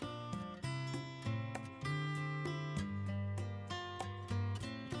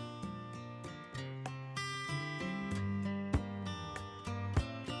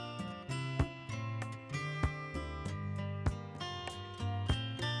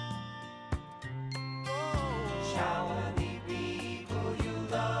Shower the people you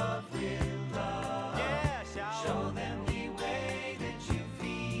love with love. Yeah, show them the way that you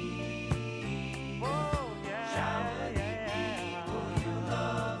feel. Whoa, yeah, shower the people you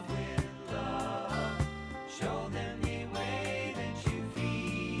love with love. Show them the way that you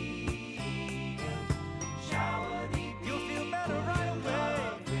feel. Shower the people you'll feel better right away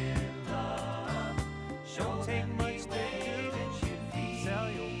with love. Show take much to do that you feel. Sell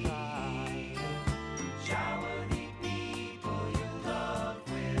your pride. Shower the people you love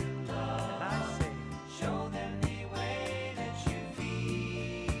with love. And I say, show them the way that you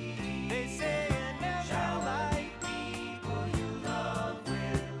feel. They say you never shower the people you love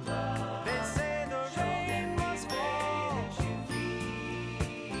with love. They say the rain must fall that you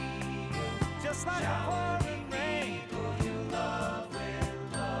feel. Just like a pouring rain. People you love with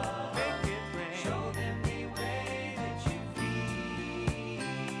love. Make it rain. Show them the way that you feel.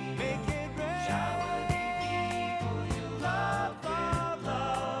 Make it rain. Shower the people you love with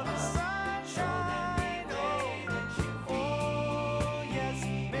love. Show them the way that you feel. Oh, yes,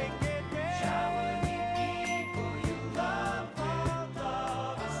 make it rain. Shower the people you love with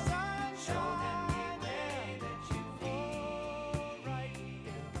love. Show them the way that you feel. Right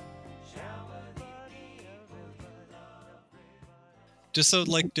here. Shower the people you love. Just so,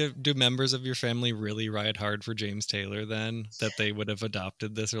 like, do members of your family really ride hard for James Taylor then? That they would have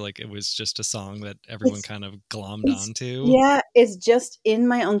adopted this, or like it was just a song that everyone It's- kind of glommed it's- onto? yeah, it's just in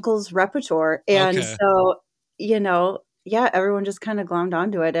my uncle's repertoire, and Okay. so yeah, everyone just kind of glommed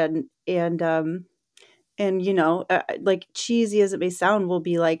onto it, and like cheesy as it may sound, we'll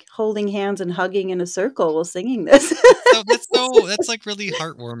be like holding hands and hugging in a circle while singing this. So that's like really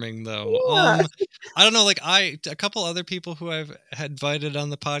heartwarming though. Yeah. I don't know, like a couple other people who I've had invited on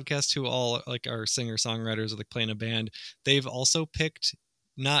the podcast who all like are singer-songwriters or like playing a band, they've also picked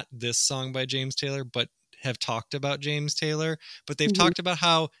not this song by James Taylor, but have talked about James Taylor, but they've Mhm. talked about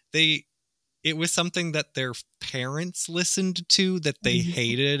how it was something that their parents listened to that they Mhm.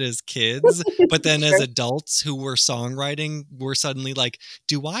 hated as kids, but then as Sure. adults who were songwriting were suddenly like,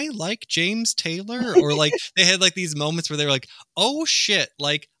 do I like James Taylor? Or like they had like these moments where they were like, oh shit,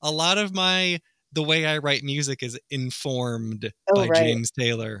 like a lot of the way I write music is informed Oh, by right. James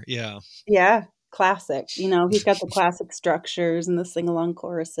Taylor. Yeah. Yeah, classic. He's got the classic structures and the sing-along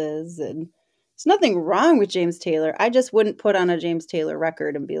choruses, and there's nothing wrong with James Taylor. I just wouldn't put on a James Taylor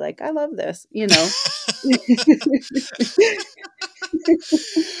record and be like, I love this,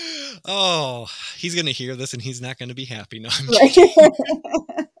 Oh, he's going to hear this and he's not going to be happy. No, I'm Right. joking.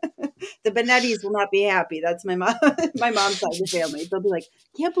 The Benettis will not be happy. That's my mom, my mom's side of the family. They'll be like,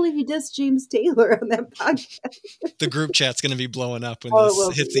 can't believe you dissed James Taylor on that podcast. The group chat's going to be blowing up when Oh, it this will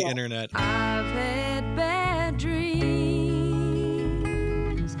be, hits the yeah. internet. I've had bad dreams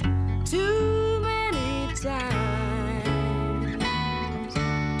too many times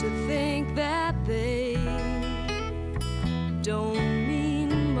to think that they don't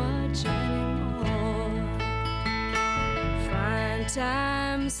mean much anymore. Fine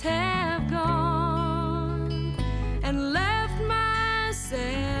times have gone and left my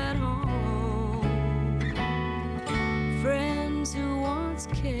sad home. Friends who once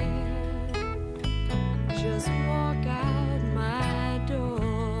cared just walk out my door.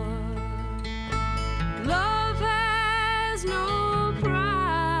 Love has no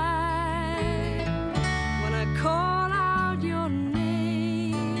pride when I call out your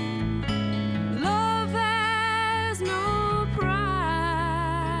name. Love has no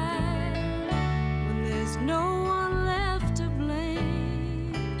pride when there's no one left to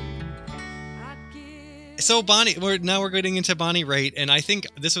blame. I'd give So Bonnie, we're getting into Bonnie Raitt, and I think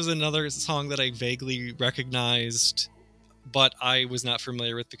this was another song that I vaguely recognized, but I was not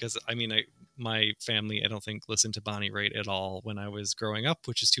familiar with because my family I don't think listened to Bonnie Raitt at all when I was growing up,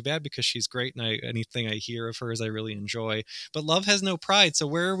 which is too bad because she's great and anything I hear of hers I really enjoy. But Love Has No Pride. So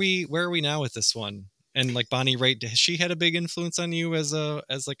where are we now with this one? And like Bonnie Raitt, has she had a big influence on you as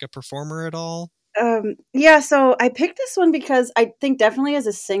like a performer at all? Yeah, so I picked this one because I think definitely as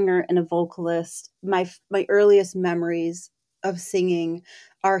a singer and a vocalist, my earliest memories of singing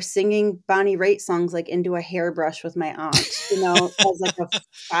are singing Bonnie Raitt songs like into a hairbrush with my aunt, as like a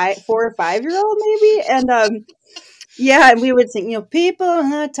 4 or 5 year old maybe, and yeah, and we would sing, people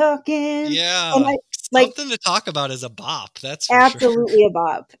are talking, and Yeah. I like Something to talk about as a bop, that's for sure. absolutely a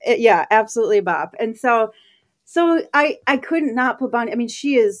bop. Yeah, absolutely a bop, and so I couldn't not put Bonnie. I mean,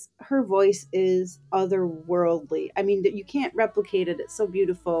 her voice is otherworldly. I mean, that you can't replicate it. It's so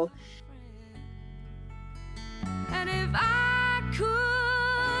beautiful. And if I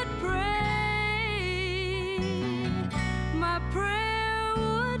could pray, my prayer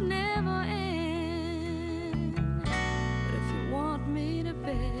would never end. But if you want me to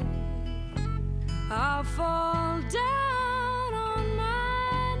beg, I'll fall down on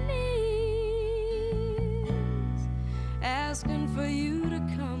my knees, asking for you to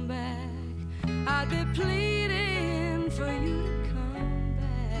come back. I'd be pleading for you to come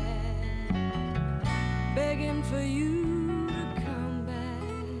back, begging for you to come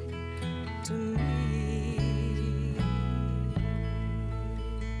back to me.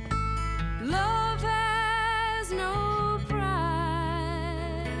 Love has no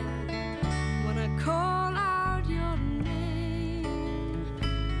pride. When I call out your name,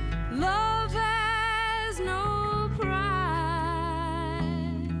 love has no pride.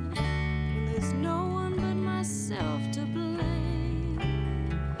 When there's no one but myself to blame,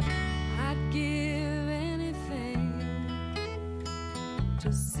 I'd give anything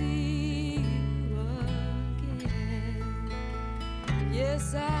to see you again.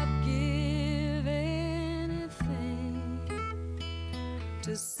 Yes, I'd give anything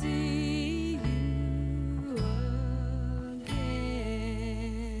to see you again.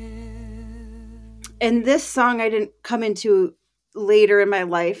 And this song I didn't come into later in my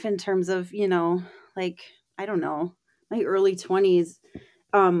life in terms of, like, I don't know, my early 20s.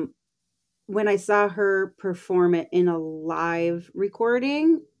 When I saw her perform it in a live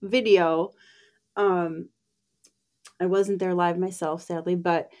recording video, um, I wasn't there live myself, sadly,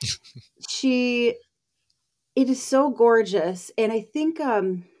 but it is so gorgeous. And I think,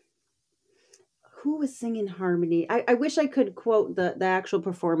 who was singing harmony? I wish I could quote the actual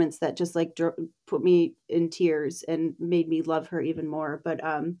performance that just like put me in tears and made me love her even more. But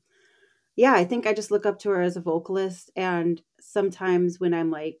yeah, I think I just look up to her as a vocalist. And sometimes when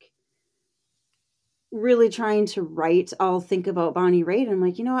I'm like really trying to write, I'll think about Bonnie Raitt. And I'm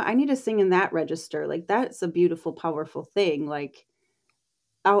like, what? I need to sing in that register. Like that's a beautiful, powerful thing. Like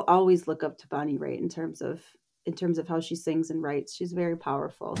I'll always look up to Bonnie Raitt in terms of how she sings and writes. She's very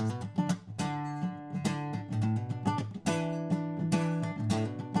powerful.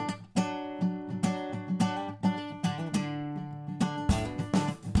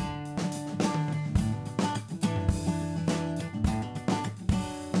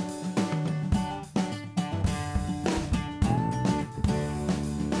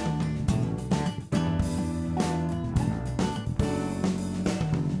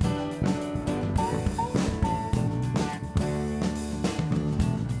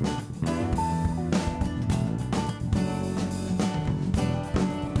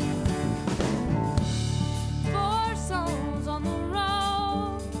 Four souls on the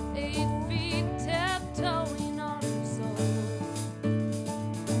road, 8 feet tiptoeing on the soul.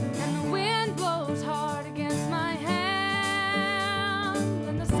 And the wind blows hard against my hand,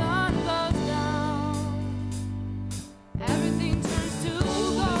 and the sun goes down. Everything turns to The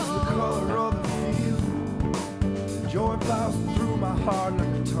color gold. of the field, joy plows through my heart like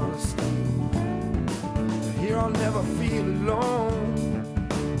a ton of steel. Here I'll never feel alone,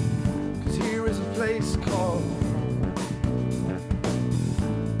 'cause here is a place called home.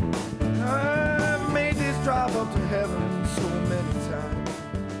 I've made this drive up to heaven so many times,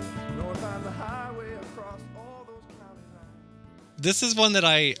 north on the highway across all those county lines. This is one that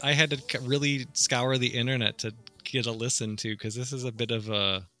I had to really scour the internet to get a listen to, because this is a bit of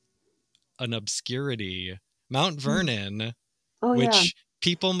an obscurity. Mount Vernon, Oh yeah. which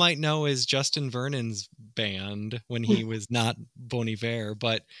people might know as Justin Vernon's band when he was not Bon Iver,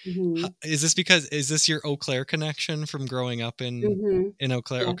 but Mhm. is this your Eau Claire connection from growing up in Mhm. Eau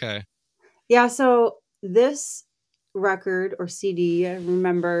Claire? Yeah. Okay. Yeah, so this record or CD, I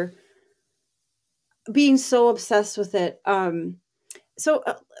remember being so obsessed with it. So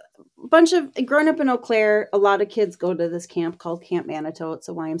a bunch of growing up in Eau Claire, a lot of kids go to this camp called Camp Manitou. It's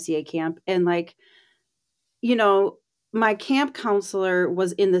a YMCA camp, and like, you know, my camp counselor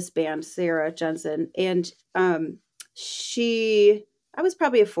was in this band, Sarah Jensen, and I was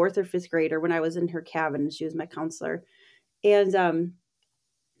probably a fourth or fifth grader when I was in her cabin, and she was my counselor, and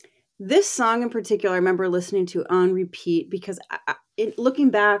this song in particular, I remember listening to on repeat because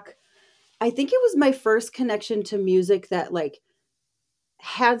looking back, I think it was my first connection to music that like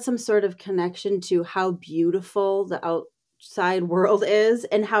had some sort of connection to how beautiful the outside world is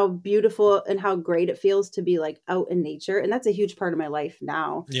and how beautiful and how great it feels to be like out in nature. And that's a huge part of my life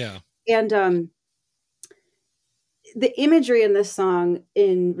now. Yeah. And the imagery in this song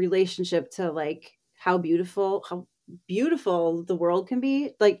in relationship to like how beautiful the world can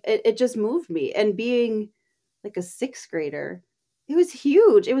be, like it just moved me. And being like a sixth grader, it was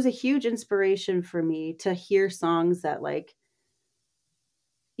huge. It was a huge inspiration for me to hear songs that like,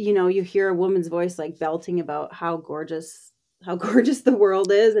 you know, you hear a woman's voice like belting about how gorgeous the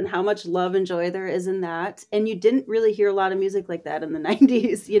world is and how much love and joy there is in that. And you didn't really hear a lot of music like that in the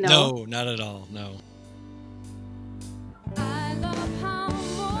 90s, you know? No, not at all. No. I love how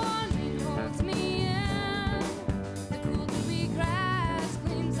morning holds me in. The cool dewy grass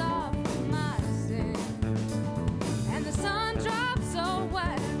cleans off my sin, and the sun drops so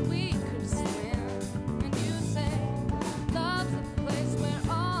wet we could swim. And you say, love's the place where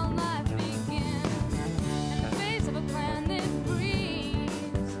all life begins. And the face of a planet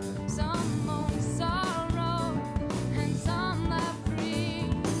breathes. Some moan sorrow and some laugh free.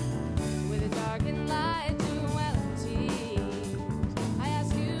 With a dark and light duality, I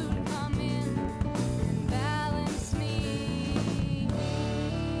ask you to come in and balance me.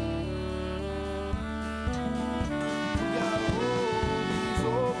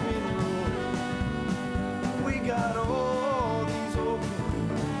 We got all these open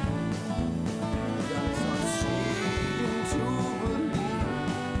roads. We got some seeing to believe.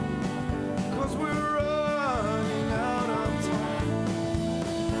 'Cause we're running out of time.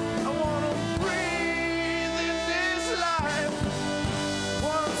 I wanna breathe in this life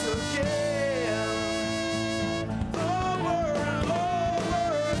once again, over and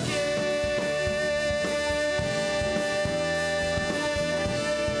over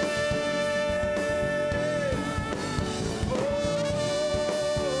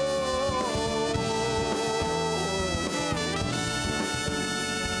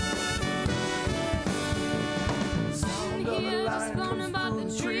Sound of the Here just light flown comes about through the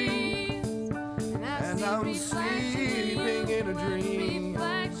the trees, trees, and I'm sleeping in a dream.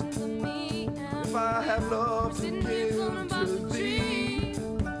 reflections of me. If I have love to give to thee,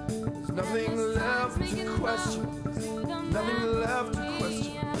 there's nothing left to question, nothing left to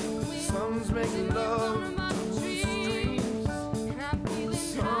question. Sun's making love to the streams,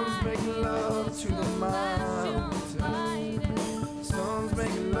 sun's making love to the mountains, sun's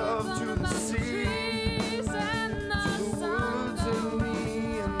making love to the sea, to the woods and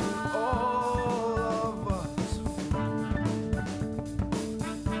me and all of us,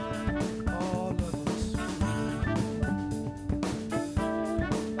 all of us.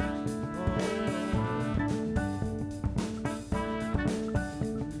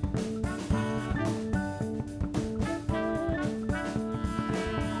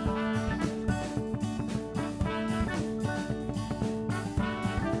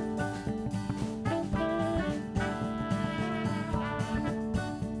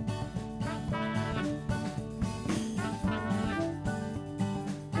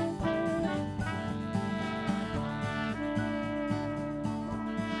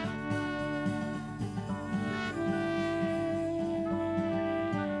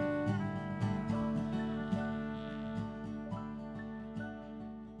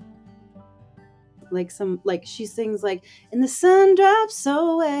 Like some, like she sings like, and the sun drops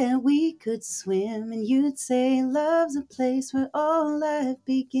so where we could swim, and you'd say love's a place where all life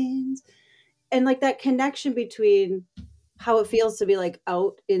begins. And like that connection between how it feels to be like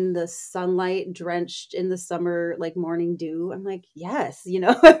out in the sunlight drenched in the summer like morning dew, I'm like, yes, you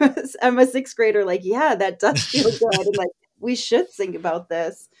know. I'm a sixth grader, like, yeah, that does feel good, and like we should sing about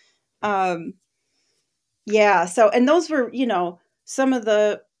this. Yeah, so, and those were, you know, some of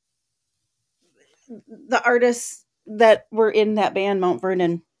the artists that were in that band Mount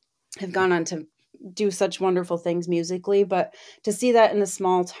Vernon have gone on to do such wonderful things musically, but to see that in a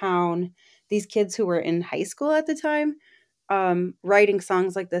small town, these kids who were in high school at the time, writing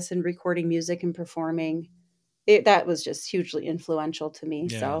songs like this and recording music and performing, that was just hugely influential to me.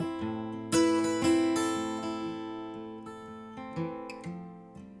 Yeah. So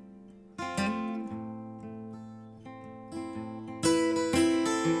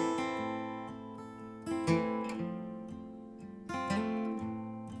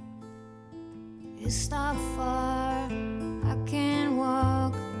It's not far, I can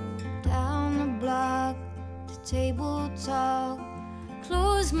walk down the block to table talk.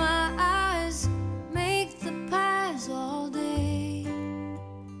 Close my eyes, make the pies all day.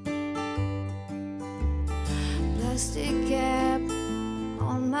 plastic cap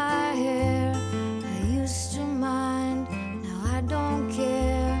on my hair. I used to mind, now I don't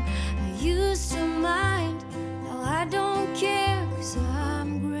care. I used to mind, now I don't care, 'cause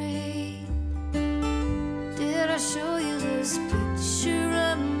I'm great. Did I show you this picture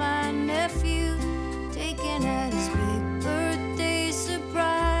of my nephew taken at his big birthday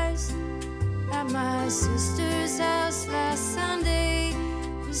surprise at my sister's house last Sunday?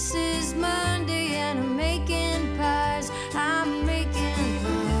 This is Monday and I'm making pies. I'm making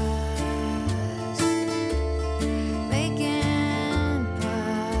pies. Making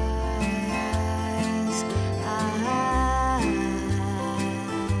pies.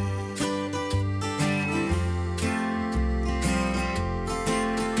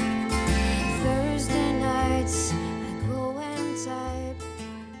 Thursday nights I go and type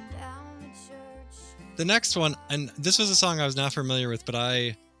down the church. The next one, and this was a song I was not familiar with, but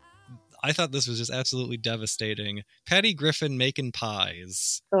I thought this was just absolutely devastating. Patty Griffin, Making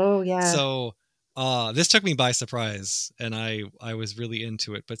Pies. Oh yeah. So this took me by surprise, and I was really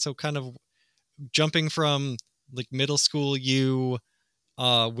into it. But so kind of jumping from like middle school with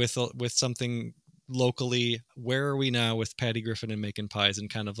something locally, where are we now with Patty Griffin and Making Pies, and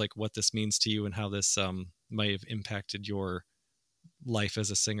kind of like what this means to you and how this might have impacted your life as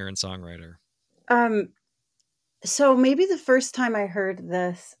a singer and songwriter? So maybe the first time I heard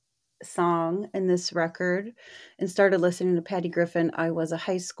this song and this record and started listening to Patty Griffin, I was a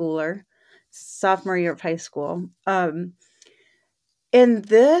high schooler, sophomore year of high school. And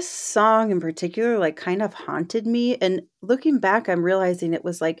this song in particular, like, kind of haunted me. And looking back, I'm realizing it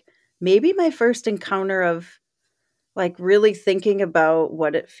was like maybe my first encounter of like really thinking about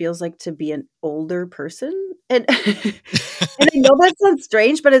what it feels like to be an older person. And and I know that sounds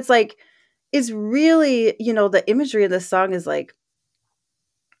strange, but it's like it's really, the imagery of this song is like,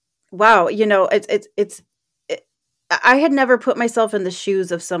 wow, I had never put myself in the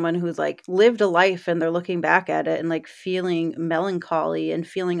shoes of someone who's like lived a life and they're looking back at it and like feeling melancholy and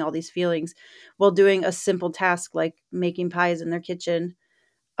feeling all these feelings while doing a simple task like making pies in their kitchen.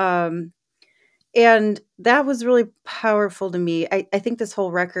 And that was really powerful to me. I think this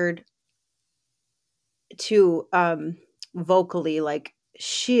whole record too, vocally, like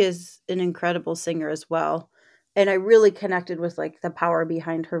she is an incredible singer as well. And I really connected with like the power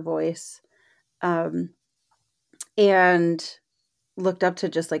behind her voice. And looked up to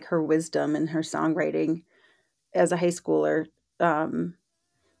just like her wisdom and her songwriting as a high schooler. That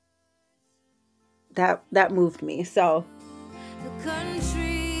moved me. So The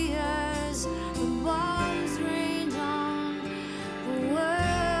country has the bombs rained on the world.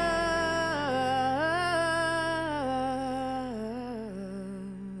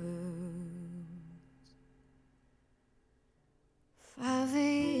 5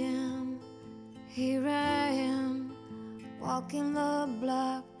 a.m. Here I am, walking the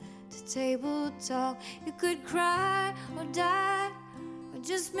block to table talk. You could cry or die or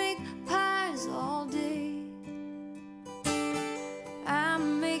just make pies all day.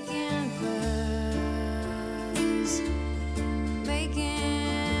 I'm making pies,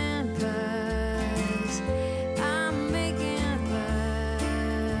 making pies. I'm making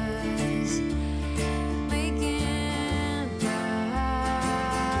pies, making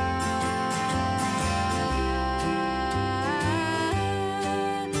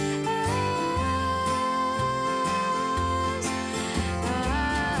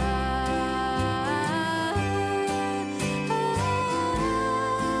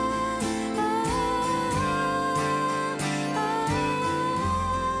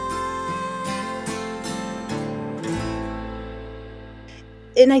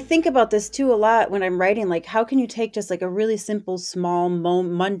and I think about this too a lot when I'm writing, like, how can you take just like a really simple, small,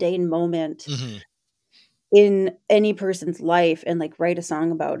 mundane moment Mm-hmm. in any person's life and like write a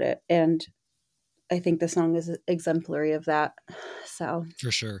song about it? And I think the song is exemplary of that. So,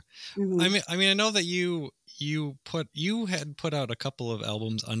 For sure. mhm. I mean, I know that you had put out a couple of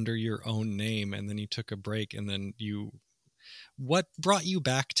albums under your own name, and then you took a break, and then what brought you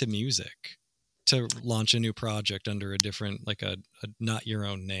back to music to launch a new project under a different, like a not your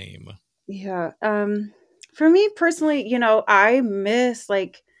own name? Yeah. For me personally, I miss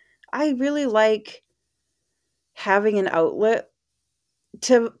like I really like having an outlet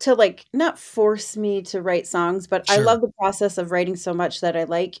to like not force me to write songs, but I Sure. love the process of writing so much that I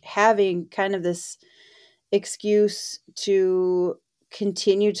like having kind of this excuse to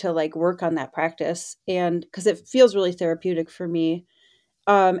continue to like work on that practice, and because it feels really therapeutic for me.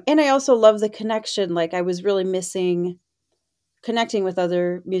 And I also love the connection. Like I was really missing connecting with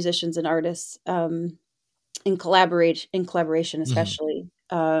other musicians and artists, in collaboration Mhm. especially.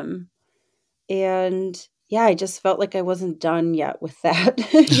 And yeah, I just felt like I wasn't done yet with that.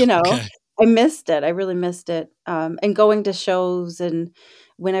 You know, Okay. I missed it. I really missed it. And going to shows and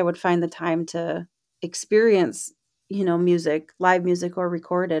when I would find the time to experience, music, live music or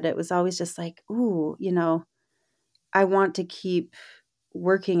recorded, it was always just like, ooh, I want to keep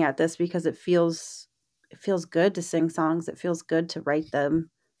working at this because it feels good to sing songs. It feels good to write them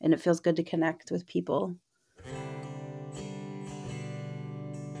and it feels good to connect with people.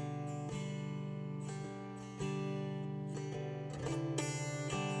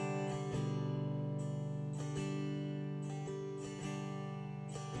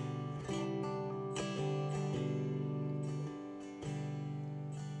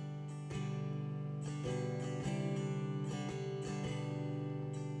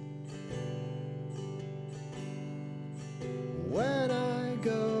 When I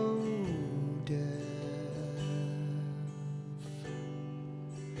go deaf,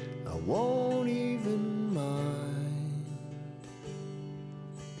 I won't even mind.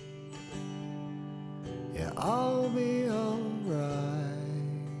 Yeah, I'll be alright.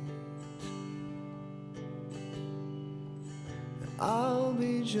 I'll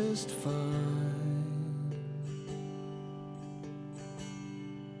be just fine.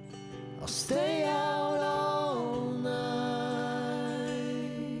 I'll stay out all night,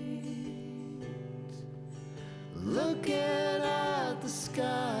 looking at the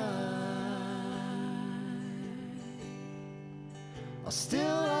sky. I'll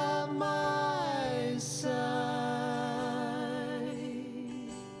still have my sight.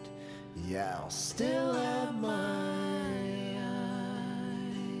 Yeah, I'll still have my eyes,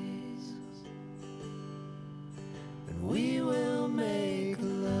 and we will make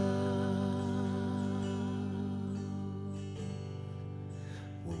love.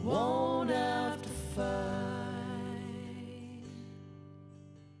 We won't have to fight.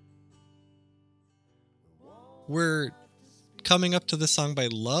 We're coming up to the song by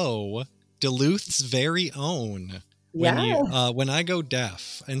Low, Duluth's very own. Yeah. When I Go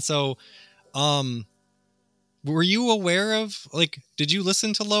Deaf. And so, were you aware of, like, did you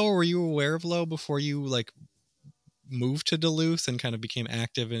listen to Low, or were you aware of Low before you like moved to Duluth and kind of became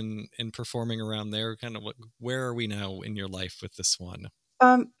active in performing around there? Kind of where are we now in your life with this one?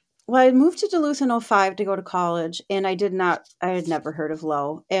 Well, I moved to Duluth in '05 to go to college, and I had never heard of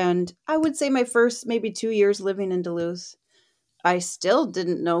Low. And I would say my first maybe 2 years living in Duluth, I still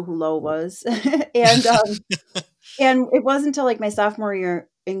didn't know who Low was. and and it wasn't until like my sophomore year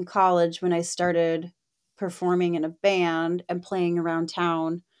in college when I started performing in a band and playing around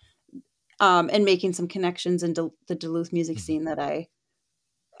town, and making some connections in the Duluth music Mhm. scene that I,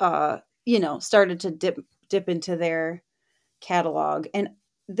 started to dip into their catalog. And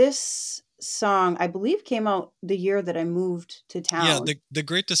this song, I believe, came out the year that I moved to Yeah, town. the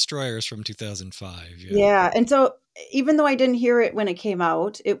Great Destroyers from 2005. Yeah. Yeah, and so even though I didn't hear it when it came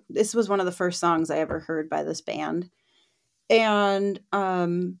out, this was one of the first songs I ever heard by this band. And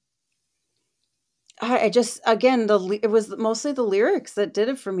I just again it was mostly the lyrics that did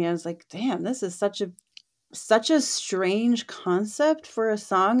it for me. I was like, damn, this is such a strange concept for a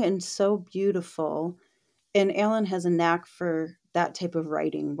song and so beautiful. And Alan has a knack for that type of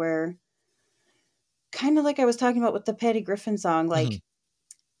writing where, kind of like I was talking about with the Patty Griffin song, Mhm. like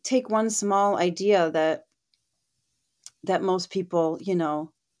take one small idea that most people,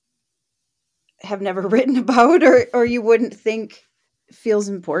 have never written about, or you wouldn't think feels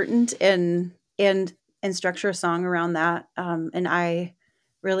important, and structure a song around that. And I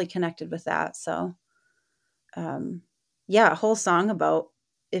really connected with that. So yeah, a whole song about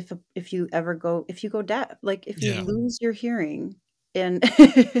if you go deaf, like if you Yeah. lose your hearing, and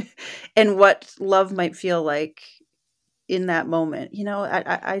and what love might feel like in that moment.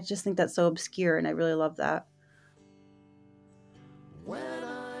 I just think that's so obscure, and I really love that. When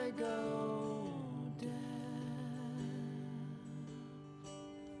I go deaf,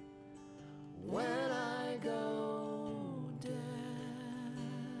 when I go deaf,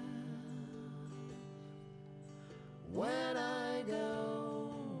 when I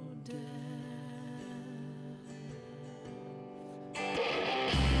go deaf.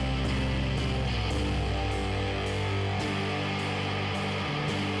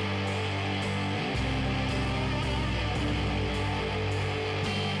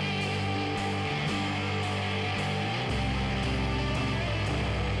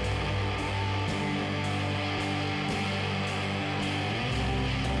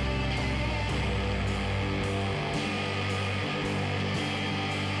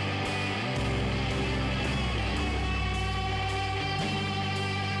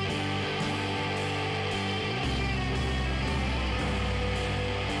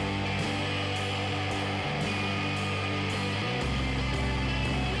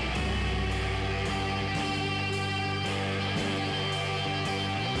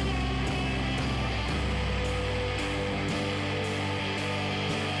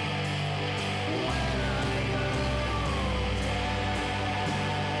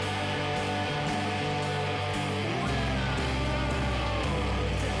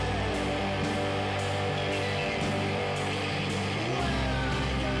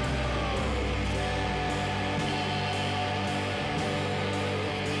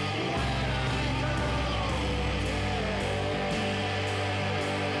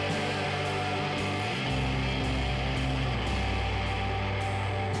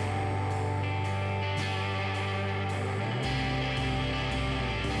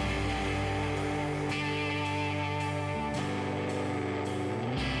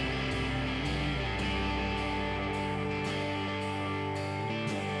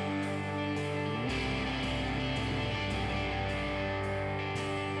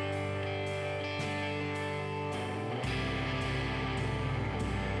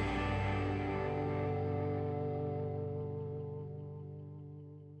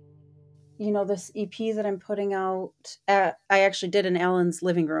 this EP that I'm putting out, I actually did in Alan's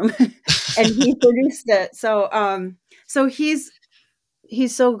living room and he produced it. So he's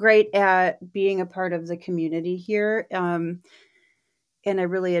so great at being a part of the community here. And I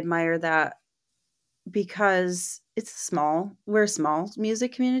really admire that because we're a small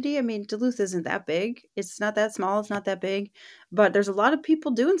music community. I mean, Duluth isn't that big. It's not that small. It's not that big, but there's a lot of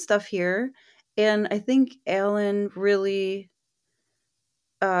people doing stuff here. And I think Alan really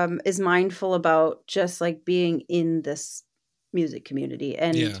is mindful about just like being in this music community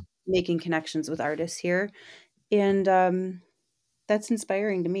and Yeah. making connections with artists here. And that's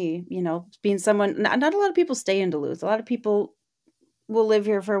inspiring to me, being someone, not a lot of people stay in Duluth. A lot of people will live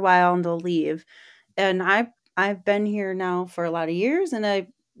here for a while and they'll leave. And I've been here now for a lot of years, and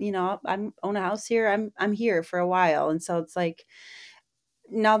I'm own a house here. I'm here for a while. And so it's like,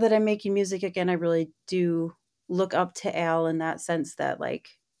 now that I'm making music again, I really do look up to Al in that sense that, like,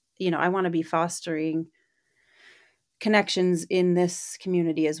 I want to be fostering connections in this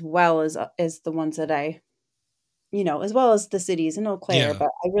community as well as the ones that as well as the cities in Eau Claire. Yeah.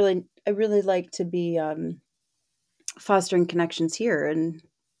 But I really like to be fostering connections here, and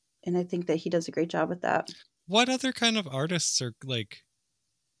I think that he does a great job with that. What other kind of artists are like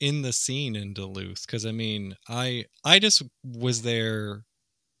in the scene in Duluth? Because I mean, I just was there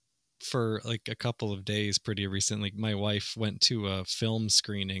for like a couple of days pretty recently. My wife went to a film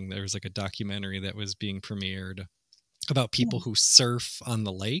screening. There was like a documentary that was being premiered about people who surf on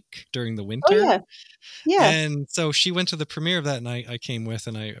the lake during the winter. Oh, yeah. And so she went to the premiere of that, and I came with,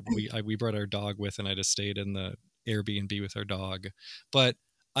 and we brought our dog with, and I just stayed in the Airbnb with our dog. But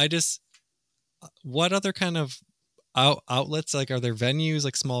what other kind of outlets, like, are there venues,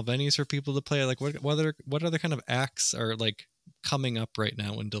 like small venues for people to play? Like what other kind of acts are like coming up right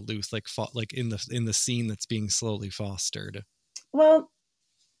now in Duluth, like in the scene that's being slowly fostered? Well,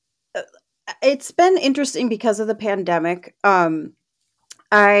 it's been interesting because of the pandemic.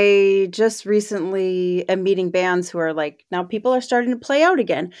 I just recently am meeting bands who are like, now people are starting to play out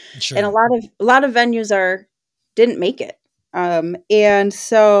again. Sure. And a lot of venues didn't make it. And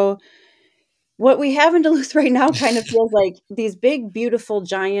so what we have in Duluth right now kind of feels like these big, beautiful,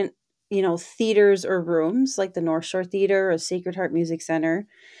 giant, theaters or rooms, like the North Shore Theater or Sacred Heart Music Center,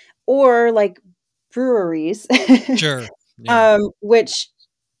 or like breweries. Sure. Yeah. Which,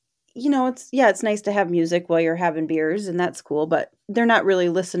 it's nice to have music while you're having beers, and that's cool, but they're not really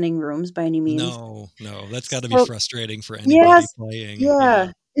listening rooms by any means. No, that's got to be So, frustrating for anybody playing.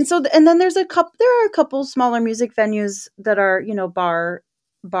 yeah. And so, and then there are a couple smaller music venues that are,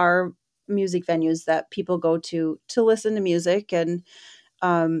 bar music venues that people go to listen to music, and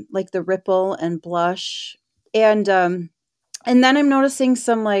like the Ripple and Blush. And then I'm noticing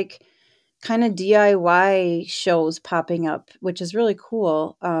some like kind of DIY shows popping up, which is really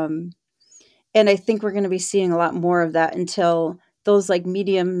cool. And I think we're going to be seeing a lot more of that until those like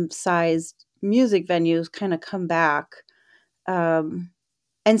medium-sized music venues kind of come back.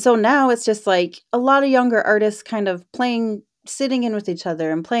 And so now it's just like a lot of younger artists kind of sitting in with each other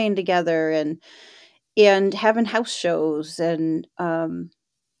and playing together and having house shows. And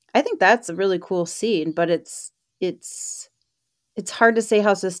I think that's a really cool scene, but it's hard to say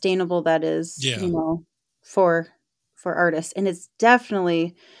how sustainable that is, for artists. And it's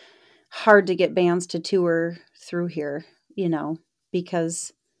definitely hard to get bands to tour through here,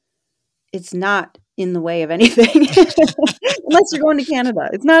 because it's not in the way of anything. Unless you're going to Canada.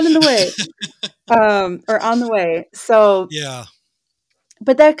 It's not in the way. Or on the way. So Yeah.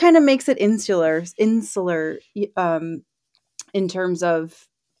 But that kind of makes it insular, in terms of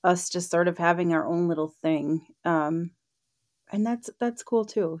us just sort of having our own little thing. And that's cool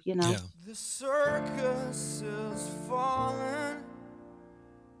too, Yeah. The circus is falling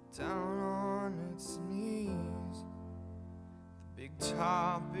down on its knees. The big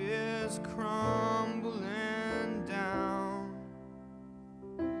top is crumbling down.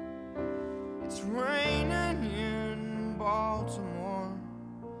 It's raining in Baltimore,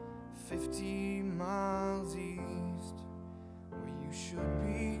 50 miles east, where you should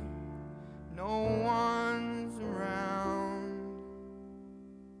be. No one's around.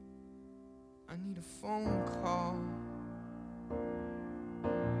 I need a phone call.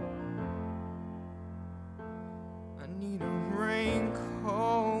 I need a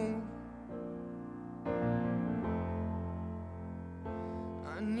raincoat.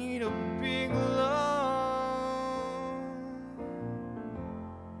 I need a big love.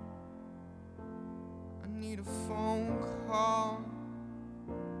 I need a phone call.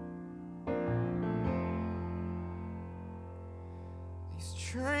 These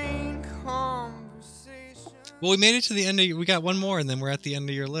train conversations Well, we made it to the end of. We got one more, and then we're at the end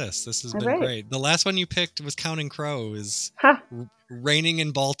of your list. This has All been right. great. The last one you picked was Counting Crows, Ha! Raining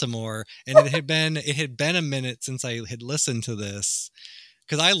in Baltimore, and it had been a minute since I had listened to this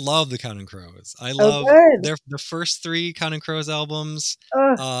because I love the Counting Crows. I love good. the first 3 Counting Crows albums.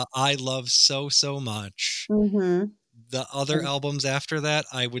 Ugh. I love so much. Mm-hmm. The other albums after that,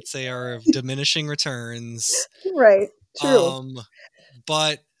 I would say, are of diminishing returns. Right. True.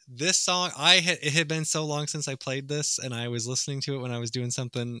 But this song, it had been so long since I played this, and I was listening to it when I was doing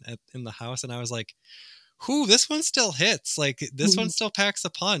something in the house, and I was like, "Whoo, this one still hits! Like this one still packs a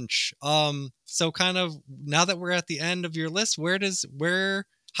punch." So kind of now that we're at the end of your list,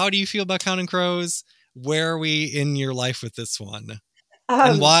 how do you feel about Counting Crows? Where are we in your life with this one?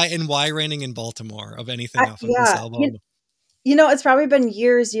 And why Raining in Baltimore of anything off of this album? It's probably been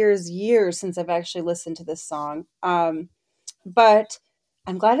years since I've actually listened to this song. But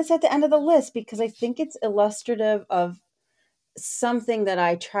I'm glad it's at the end of the list because I think it's illustrative of something that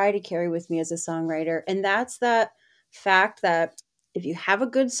I try to carry with me as a songwriter. And that's that fact that if you have a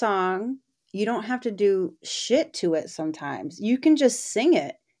good song, you don't have to do shit to it sometimes. You can just sing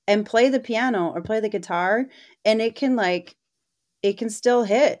it and play the piano or play the guitar, and it can still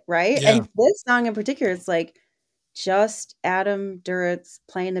hit, right? Yeah. And this song in particular, it's like just Adam Duritz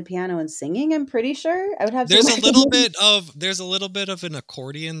playing the piano and singing. I'm pretty sure I would have. There's a little bit of an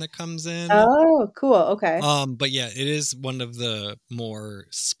accordion that comes in. Oh, cool. Okay. But yeah, it is one of the more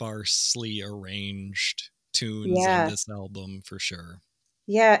sparsely arranged tunes on this album for sure.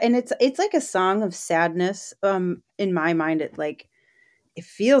 Yeah, and it's like a song of sadness. In my mind, it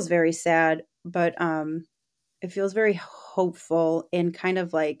feels very sad, but it feels very hopeful and kind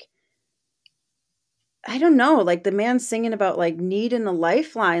of like, I don't know, like the man singing about like needing a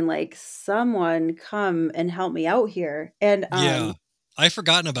lifeline, like someone come and help me out here. And yeah, I've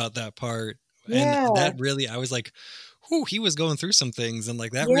forgotten about that part. Yeah. And that really, I was like, whew, he was going through some things, and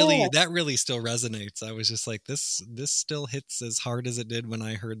like that really still resonates. I was just like, this still hits as hard as it did when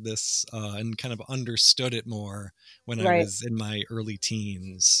I heard this and kind of understood it more when I was in my early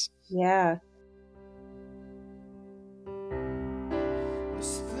teens. Yeah.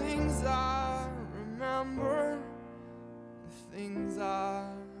 There's things I remember, the things I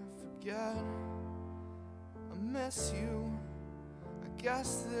forget. I miss you, I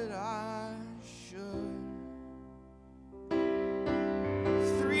guess that I should.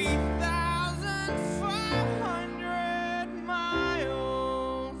 3,500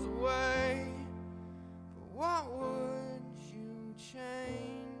 miles away, but what would you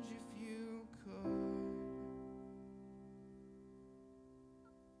change if you could?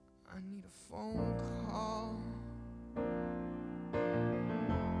 I need a phone call.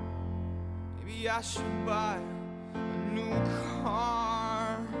 Maybe I should buy a new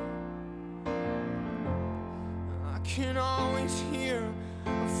car. I can always hear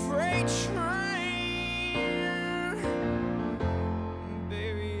a freight train.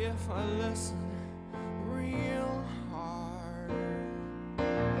 Baby, if I listen real hard.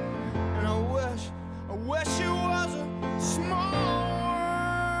 And I wish it was a small world.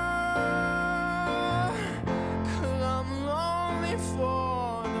 'Cause I'm lonely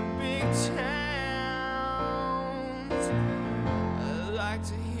for the big towns. I like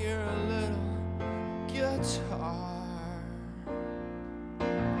to hear a little guitar. I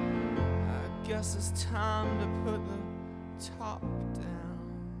guess it's time to put the top down.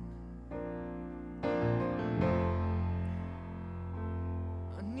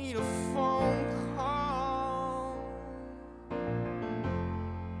 I need a phone call.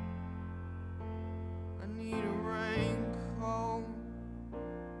 I need a raincoat.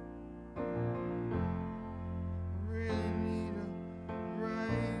 I really need a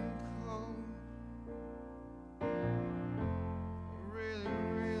raincoat. I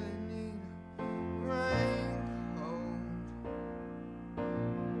really need a raincoat. I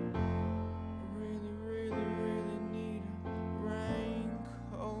really need a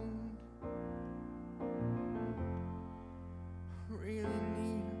raincoat. Really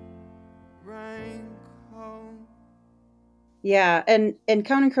need a raincoat. Yeah, and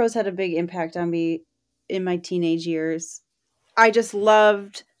Counting Crows had a big impact on me in my teenage years. I just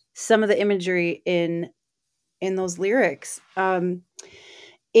loved some of the imagery in those lyrics. And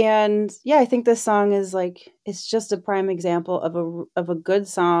yeah, I think this song is like, it's just a prime example of a good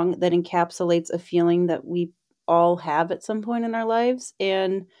song that encapsulates a feeling that we all have at some point in our lives.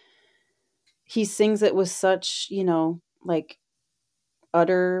 And he sings it with such, like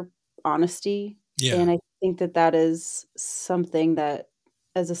utter honesty. Yeah. And I think that is something that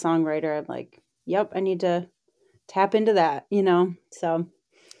as a songwriter, I'm like, yep, I need to tap into that, So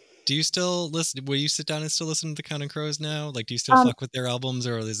Do you still listen? Will you sit down and still listen to Counting Crows now? Like, do you still Um, fuck with their albums,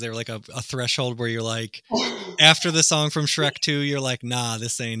 or is there like a threshold where you're like, after the song from Shrek 2, you're like, nah,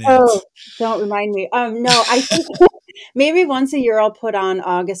 this ain't it? Oh, don't remind me. No, I think maybe once a year I'll put on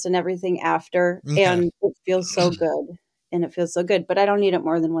August and Everything After, Okay. and it feels so good. And it feels so good, but I don't need it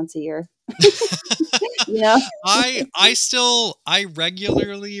more than once a year. You know? I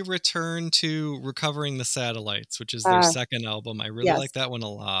regularly return to Recovering the Satellites, which is their second album. I really Yes. like that one a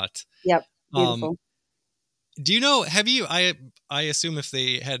lot. Yep. Beautiful. Do you know, I assume if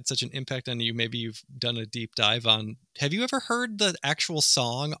they had such an impact on you, maybe you've done a deep dive on, have you ever heard the actual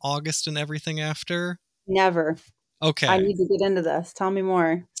song August and Everything After? Never. Okay. I need to get into this. Tell me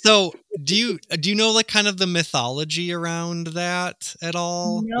more. So do you know like kind of the mythology around that at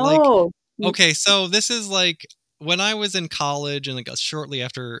all? Like, No. okay, so this is like when I was in college and like shortly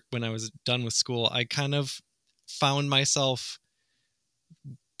after when I was done with school, I kind of found myself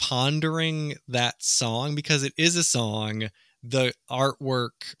pondering that song because it is a song. The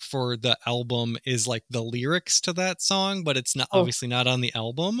artwork for the album is like the lyrics to that song, but it's not obviously not on the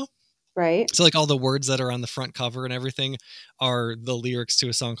album. Right. So like all the words that are on the front cover and everything are the lyrics to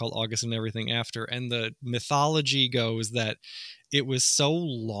a song called August and Everything After. And the mythology goes that it was so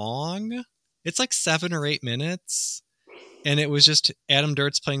long. It's like 7 or 8 minutes. And it was just Adam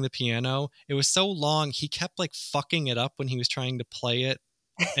Duritz playing the piano. It was so long. He kept like fucking it up when he was trying to play it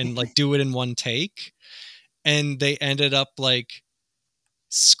and like do it in one take. And they ended up like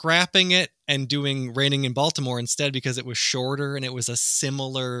scrapping it and doing Raining in Baltimore instead because it was shorter and it was a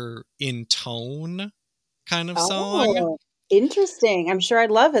similar in tone kind of song. Oh, interesting. I'm sure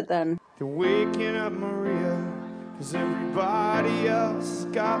I'd love it then. You're waking up, Maria, 'cause everybody else has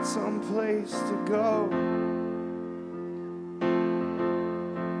got some place to go.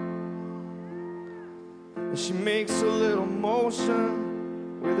 And she makes a little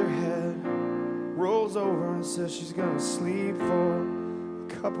motion with her head, rolls over and says she's gonna sleep for a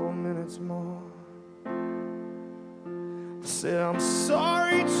couple minutes more. I said, I'm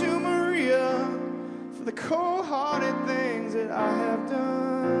sorry to Maria for the cold-hearted things that I have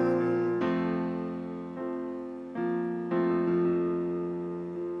done.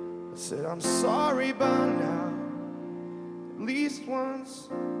 I said, I'm sorry by now, at least once,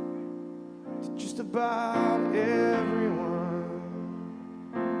 to just about everyone.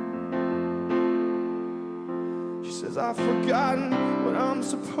 She says, I've forgotten what I'm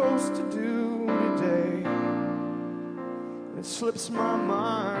supposed to do today. It slips my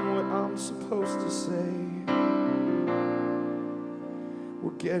mind what I'm supposed to say.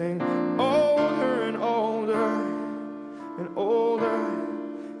 We're getting older and older and older,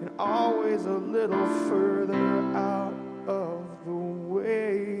 and always a little further out of the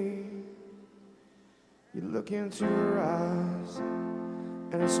way. You look into her eyes,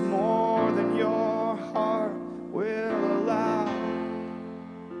 and it's more than your heart will allow.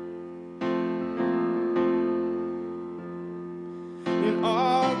 In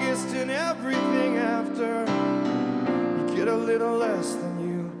August and everything after, you get a little less than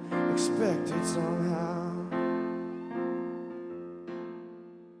you expected somehow.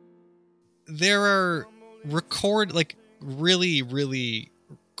 There are really, really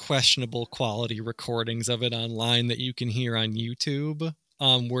questionable quality recordings of it online that you can hear on YouTube,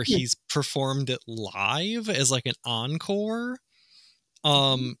 where he's performed it live as like an encore.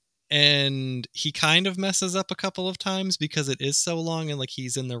 And he kind of messes up a couple of times because it is so long and like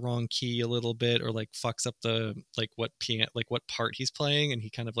he's in the wrong key a little bit, or like fucks up the what part he's playing, and he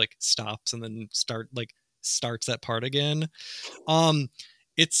kind of like stops and then starts that part again.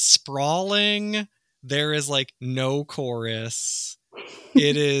 It's sprawling. There is like no chorus.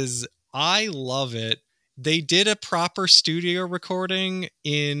 I love it. They did a proper studio recording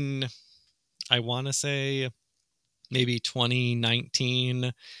in, I want to say, maybe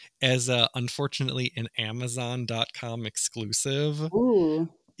 2019 as unfortunately an Amazon.com exclusive. Ooh.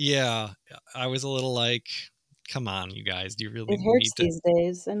 Yeah, I was a little like, come on, you guys, do you really It hurts need to? these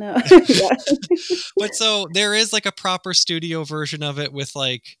days. I know. Yeah. But so there is like a proper studio version of it with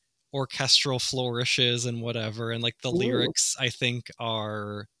like orchestral flourishes and whatever, and like the lyrics I think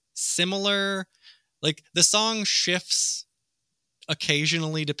are similar. Like the song shifts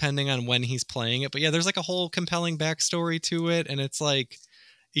occasionally depending on when he's playing it, but yeah, there's like a whole compelling backstory to it, and it's like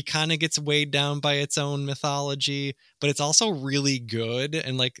it kind of gets weighed down by its own mythology, but it's also really good,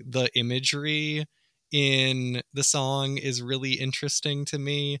 and like the imagery in the song is really interesting to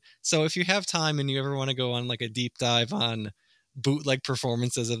me. So if you have time and you ever want to go on like a deep dive on bootleg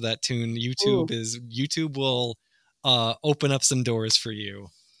performances of that tune, YouTube will open up some doors for you.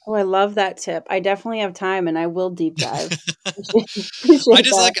 Oh, I love that tip. I definitely have time and I will deep dive. Appreciate I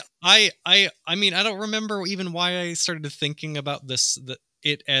just that. I mean, I don't remember even why I started thinking about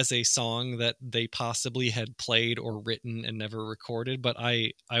it as a song that they possibly had played or written and never recorded, but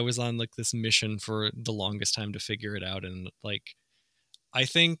I was on like this mission for the longest time to figure it out, and like I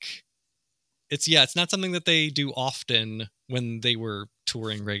think it's not something that they do often when they were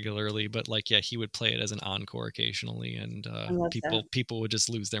touring regularly, but like yeah, he would play it as an encore occasionally, and I love that. people would just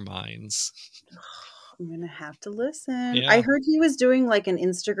lose their minds. I'm gonna have to listen. Yeah. I heard he was doing like an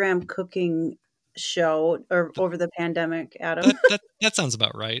Instagram cooking show or over the pandemic, Adam. That sounds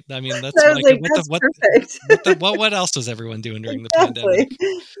about right. I mean, that's I was like like, that's perfect. what else was everyone doing during the Exactly. pandemic?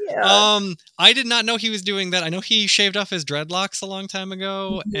 Yeah. I did not know he was doing that. I know he shaved off his dreadlocks a long time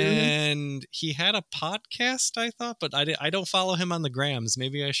ago, Mhm. and he had a podcast, I thought, but I don't follow him on the grams.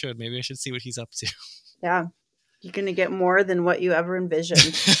 Maybe I should. Maybe I should see what he's up to. Yeah. You're gonna get more than what you ever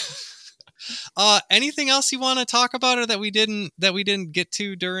envisioned. Anything else you want to talk about, or that we didn't get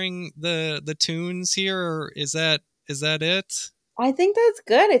to during the tunes here, or is that it? I think that's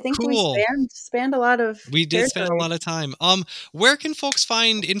good. I think Cool. we spanned a lot of We did spend a territory. lot of time. Where can folks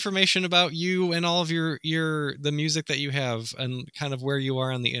find information about you and all of the music that you have, and kind of where you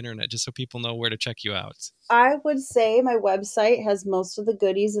are on the internet, just so people know where to check you out? I would say my website has most of the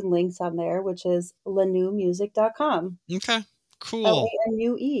goodies and links on there, which is lanewmusic.com. Okay, cool.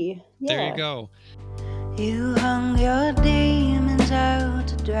 LANUE. Yeah. There you go. You hung your demons out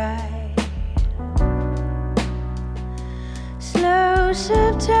to dry. Slow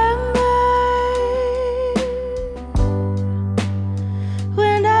September,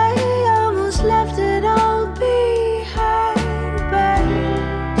 when I almost left it all behind, but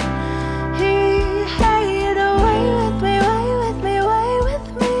he had a way with me, way with me, way with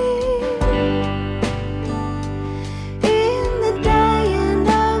me. In the dying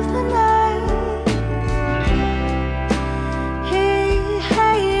of the night, he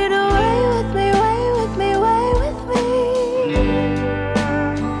had a way with me, way with me, way with me.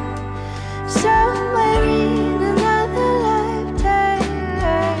 Somewhere in another lifetime,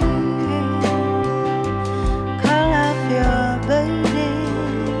 call off your burdens.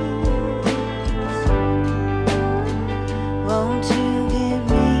 Won't you give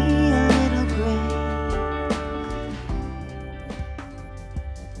me a little grace?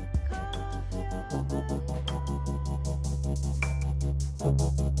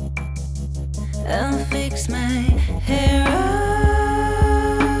 I'll fix my hair up,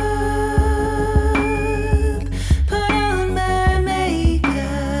 put on my makeup,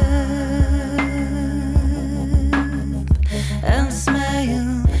 I'll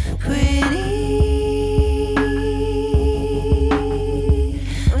smile pretty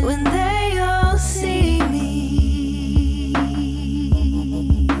when they all see me.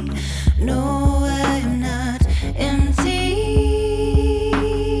 No, I'm not empty.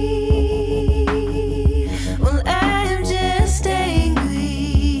 Well, I'm just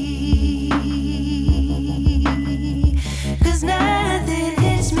angry, 'cause nothing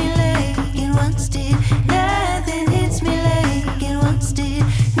hits me like it once did. Nothing hits me like it once did.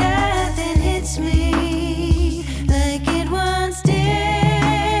 Nothing hits me like it once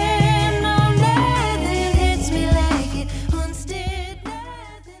did. No, nothing hits me like it once did.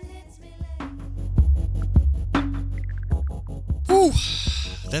 Nothing hits me like. Ooh,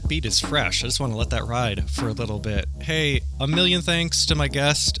 that beat is fresh. I just want to let that ride for a little bit. Hey, a million thanks to my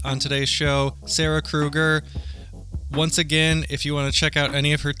guest on today's show, Sarah Kruger. Once again, if you want to check out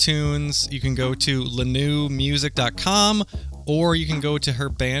any of her tunes, you can go to lanewmusic.com, or you can go to her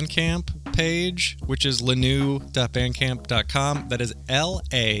Bandcamp page, which is lanew.bandcamp.com. That is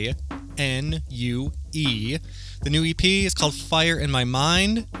LANUE. The new EP is called Fire in My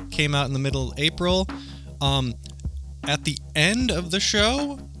Mind. Came out in the middle of April. At the end of the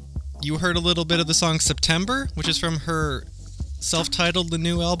show, you heard a little bit of the song September, which is from her self-titled The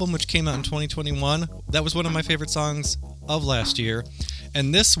New album, which came out in 2021. That was one of my favorite songs of last year.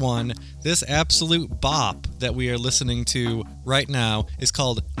 And this one, this absolute bop that we are listening to right now, is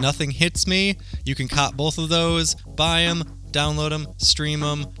called Nothing Hits Me. You can cop both of those, buy them, download them, stream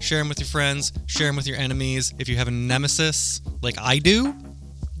them, share them with your friends, share them with your enemies. If you have a nemesis, like I do,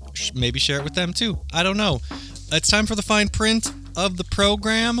 maybe share it with them too. I don't know. It's time for the fine print of the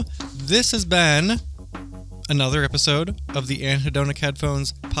program. This has been another episode of the Anhedonic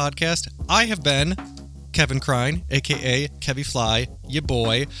Headphones podcast. I have been Kevin Krine, aka Kevy Fly, ya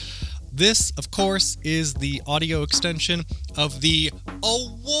boy. This, of course, is the audio extension of the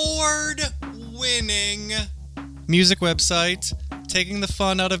award-winning music website, taking the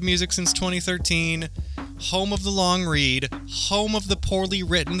fun out of music since 2013, home of the long read, home of the poorly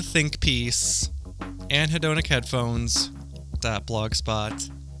written think piece, Anhedonic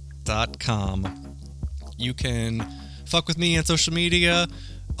Headphones.blogspot.com. You can fuck with me on social media.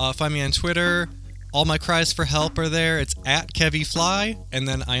 Find me on Twitter. All my cries for help are there. It's at KevyFly, and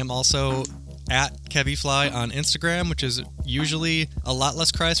then I am also at KevyFly on Instagram, which is usually a lot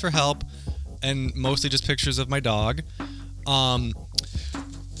less cries for help and mostly just pictures of my dog.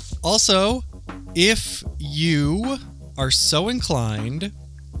 Also, if you are so inclined,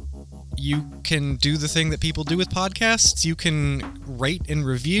 you can do the thing that people do with podcasts. You can rate and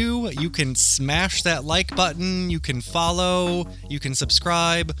review. You can smash that like button. You can follow. You can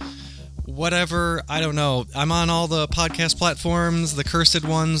subscribe. Whatever. I don't know. I'm on all the podcast platforms, the cursed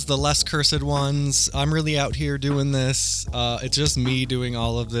ones, the less cursed ones. I'm really out here doing this. It's just me doing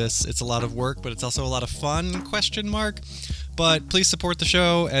all of this. It's a lot of work, but it's also a lot of fun, ? But please support the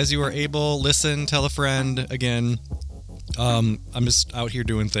show as you are able. Listen, tell a friend. Again, I'm just out here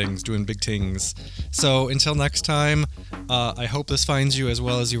doing things, doing big things. So until next time, I hope this finds you as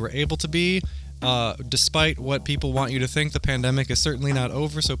well as you were able to be. Despite what people want you to think, the pandemic is certainly not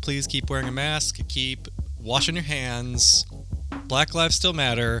over, so please keep wearing a mask, keep washing your hands, Black Lives Still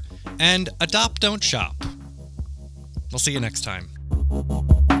Matter, and adopt, don't shop. We'll see you next time.